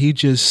 and he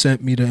just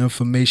sent me the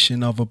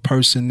information of a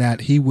person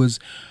that he was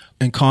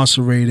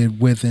incarcerated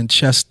with in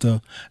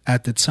Chester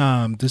at the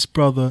time. This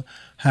brother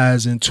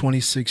has in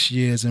 26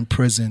 years in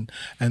prison,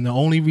 and the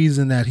only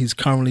reason that he's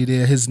currently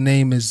there, his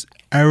name is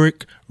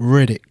Eric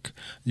Riddick.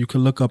 You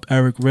can look up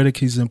Eric Riddick.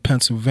 He's in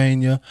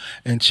Pennsylvania,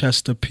 in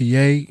Chester, PA,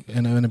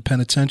 in a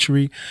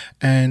penitentiary,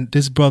 and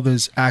this brother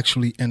is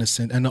actually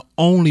innocent, and the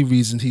only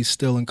reason he's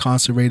still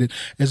incarcerated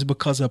is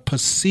because of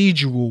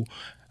procedural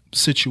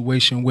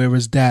situation,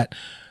 whereas that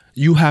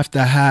you have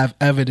to have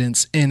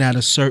evidence in at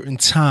a certain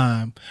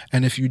time.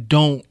 And if you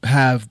don't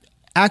have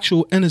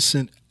actual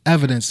innocent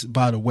evidence,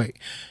 by the way,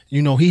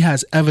 he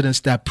has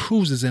evidence that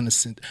proves his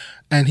innocent,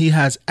 and he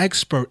has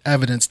expert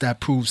evidence that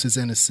proves his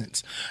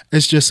innocence.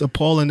 It's just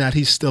appalling that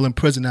he's still in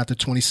prison after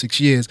 26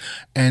 years,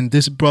 and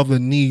this brother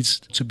needs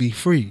to be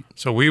freed.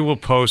 So we will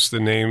post the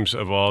names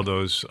of all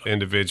those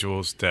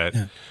individuals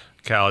that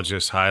Cal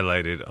just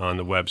highlighted on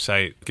the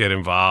website. Get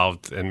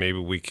involved, and maybe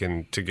we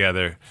can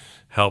together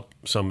help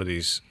some of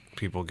these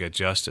people get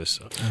justice.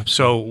 Absolutely.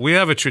 So we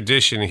have a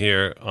tradition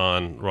here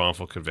on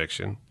Wrongful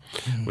Conviction,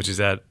 which is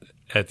that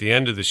at the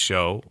end of the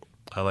show,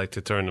 I like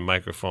to turn the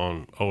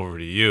microphone over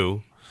to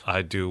you.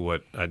 I do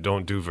what I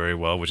don't do very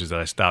well, which is that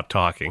I stop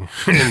talking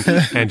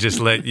and just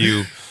let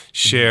you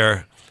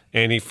share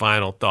any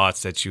final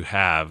thoughts that you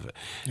have.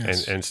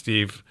 Yes. And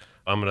Steve,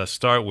 I'm going to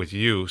start with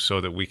you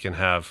so that we can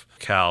have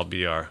Cal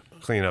be our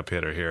cleanup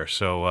hitter here.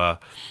 So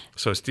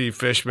Steve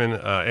Fishman,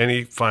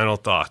 any final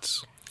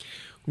thoughts?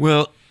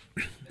 Well,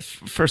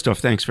 first off,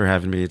 thanks for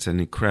having me. It's an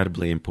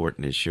incredibly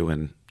important issue,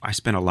 and I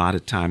spent a lot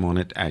of time on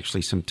it,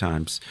 actually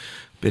sometimes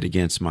a bit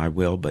against my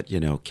will, but,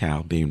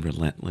 Cal being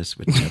relentless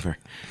would never.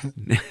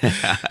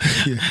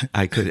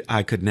 I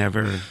could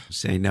never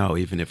say no,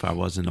 even if I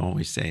wasn't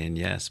always saying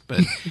yes.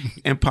 But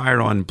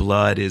Empire on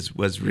Blood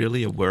was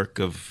really a work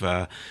of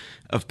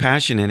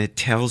passion, and it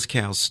tells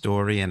Cal's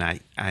story. And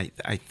I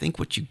think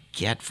what you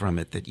get from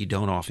it that you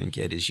don't often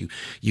get is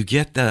you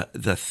get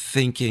the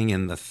thinking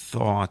and the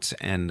thoughts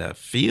and the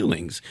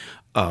feelings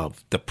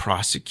of the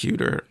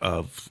prosecutor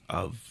of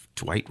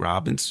Dwight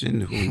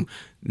Robinson, who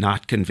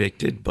not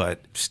convicted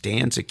but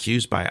stands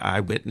accused by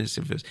eyewitness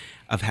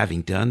of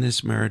having done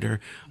this murder,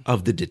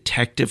 of the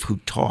detective who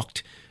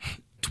talked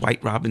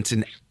Dwight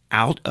Robinson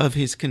out of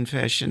his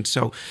confession.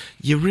 So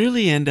you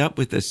really end up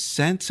with a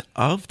sense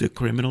of the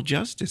criminal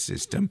justice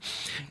system.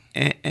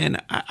 And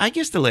I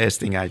guess the last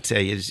thing I'd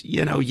say is,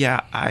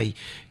 I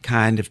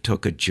kind of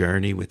took a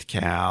journey with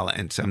Cal,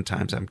 and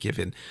sometimes I'm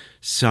given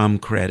some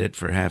credit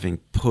for having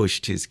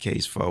pushed his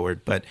case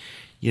forward. But,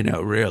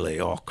 really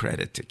all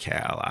credit to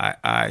Cal.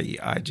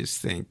 I just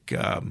think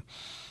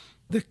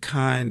the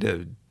kind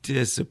of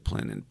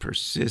discipline and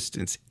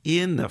persistence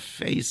in the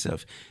face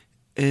of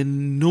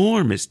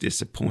enormous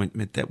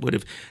disappointment that would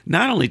have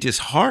not only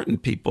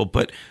disheartened people,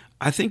 but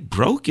I think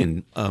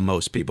broken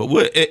most people.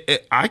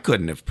 I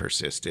couldn't have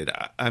persisted.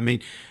 I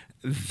mean,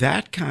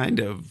 that kind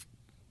of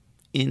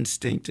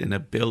instinct and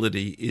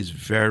ability is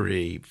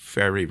very,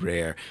 very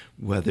rare,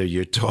 whether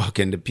you're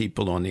talking to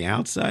people on the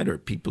outside or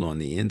people on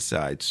the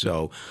inside.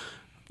 So,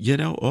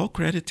 all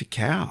credit to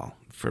Cal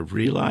for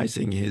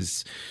realizing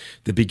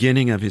the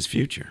beginning of his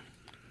future.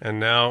 And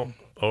now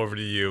over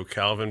to you,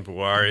 Calvin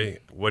Buari.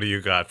 What do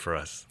you got for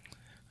us?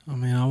 I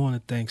mean, I want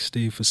to thank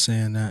Steve for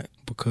saying that,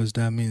 because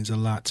that means a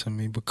lot to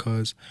me,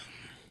 because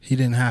he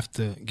didn't have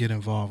to get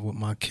involved with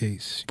my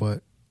case,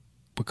 but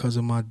because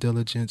of my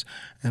diligence,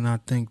 and I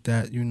think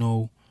that, he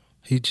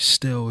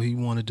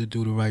wanted to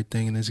do the right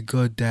thing, and it's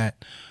good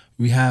that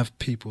we have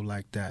people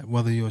like that,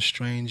 whether you're a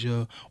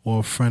stranger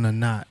or a friend or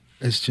not.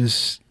 It's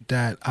just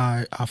that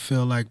I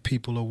feel like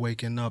people are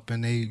waking up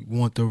and they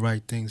want the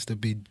right things to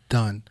be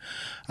done.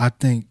 I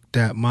think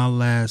that my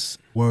last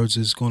words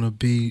is going to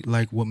be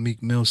like what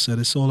Meek Mill said.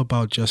 It's all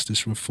about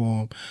justice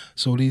reform.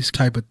 So these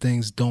type of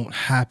things don't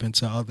happen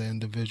to other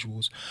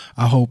individuals.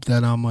 I hope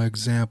that I'm an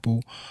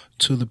example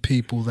to the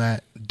people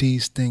that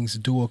these things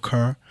do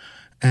occur,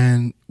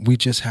 and we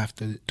just have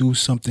to do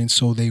something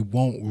so they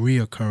won't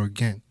reoccur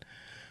again.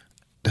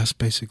 That's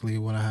basically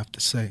what I have to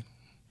say.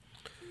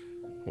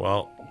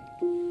 Well,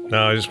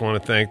 now I just want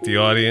to thank the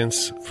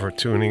audience for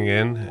tuning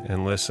in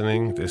and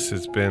listening. This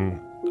has been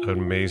an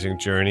amazing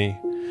journey.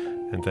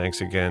 And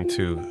thanks again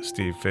to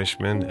Steve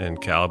Fishman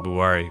and Cal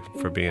Buari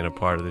for being a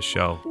part of the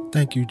show.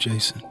 Thank you,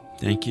 Jason.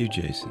 Thank you,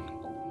 Jason.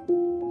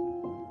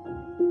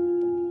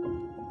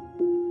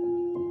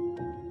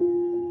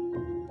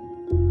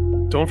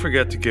 Don't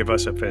forget to give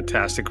us a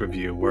fantastic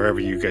review wherever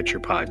you get your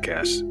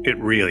podcasts. It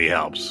really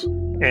helps.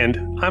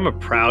 And I'm a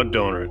proud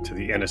donor to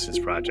the Innocence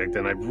Project,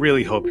 and I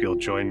really hope you'll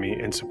join me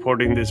in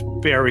supporting this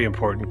very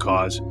important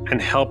cause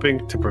and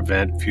helping to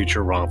prevent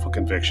future wrongful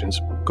convictions.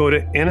 Go to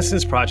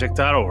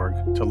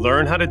innocenceproject.org to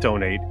learn how to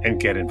donate and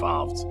get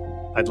involved.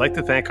 I'd like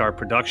to thank our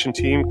production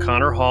team,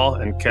 Connor Hall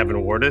and Kevin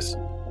Wardis.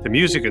 The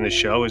music in the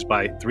show is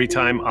by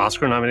 3-time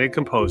Oscar-nominated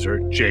composer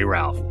Jay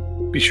Ralph.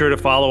 Be sure to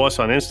follow us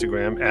on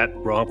Instagram at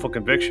Wrongful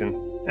Conviction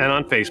and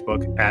on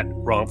Facebook at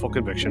Wrongful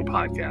Conviction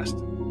Podcast.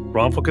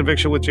 Wrongful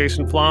Conviction with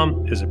Jason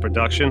Flom is a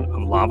production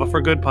of Lava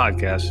for Good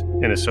Podcast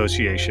in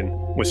association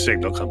with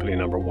Signal Company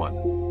No.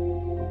 1.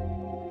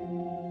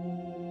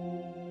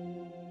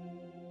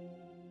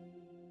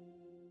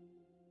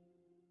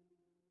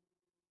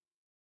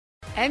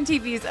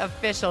 MTV's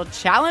official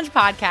Challenge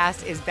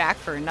podcast is back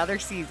for another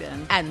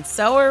season. And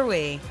so are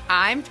we.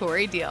 I'm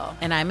Tori Deal.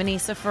 And I'm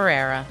Anissa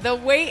Ferreira. The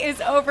wait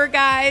is over,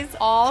 guys.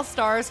 All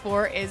Stars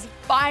 4 is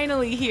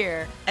finally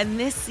here. And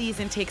this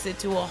season takes it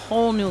to a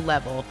whole new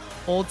level.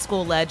 Old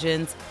school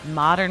legends,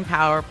 modern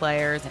power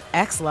players, and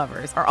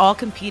ex-lovers are all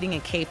competing in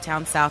Cape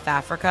Town, South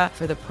Africa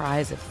for the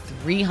prize of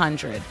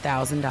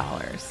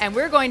 $300,000. And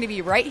we're going to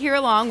be right here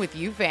along with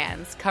you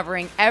fans,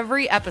 covering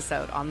every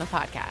episode on the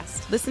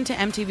podcast. Listen to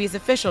MTV's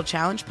official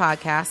Challenge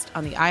podcast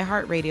on the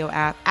iHeartRadio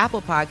app,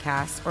 Apple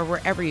Podcasts, or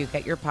wherever you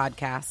get your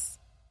podcasts.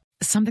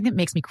 Something that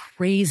makes me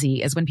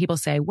crazy is when people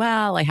say,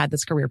 well, I had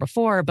this career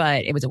before,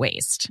 but it was a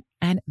waste.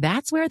 And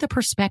that's where the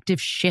perspective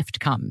shift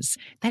comes,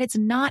 that it's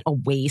not a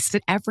waste,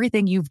 that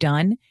everything you've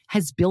done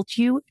has built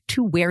you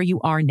to where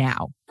you are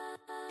now.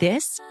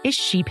 This is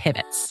She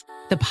Pivots,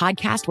 the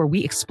podcast where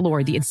we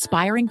explore the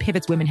inspiring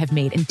pivots women have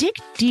made and dig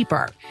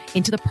deeper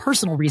into the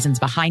personal reasons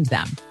behind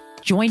them.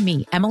 Join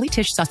me, Emily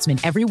Tish Sussman,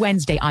 every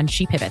Wednesday on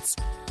She Pivots.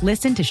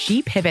 Listen to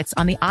She Pivots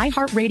on the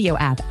iHeartRadio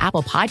app,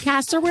 Apple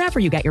Podcasts, or wherever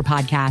you get your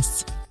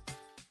podcasts.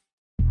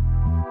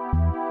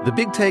 The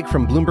Big Take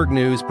from Bloomberg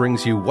News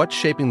brings you what's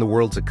shaping the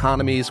world's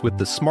economies with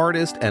the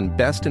smartest and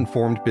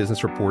best-informed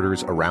business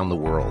reporters around the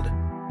world.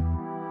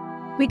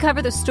 We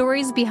cover the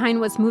stories behind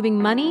what's moving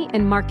money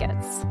and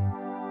markets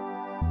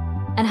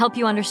and help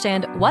you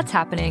understand what's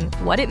happening,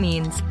 what it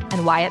means,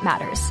 and why it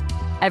matters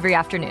every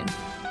afternoon.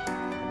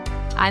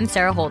 I'm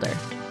Sarah Holder.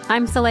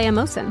 I'm Saleha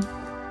Mohsin.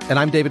 And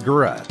I'm David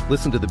Gura.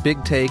 Listen to The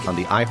Big Take on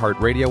the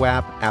iHeartRadio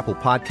app, Apple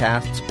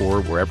Podcasts,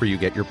 or wherever you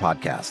get your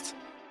podcasts.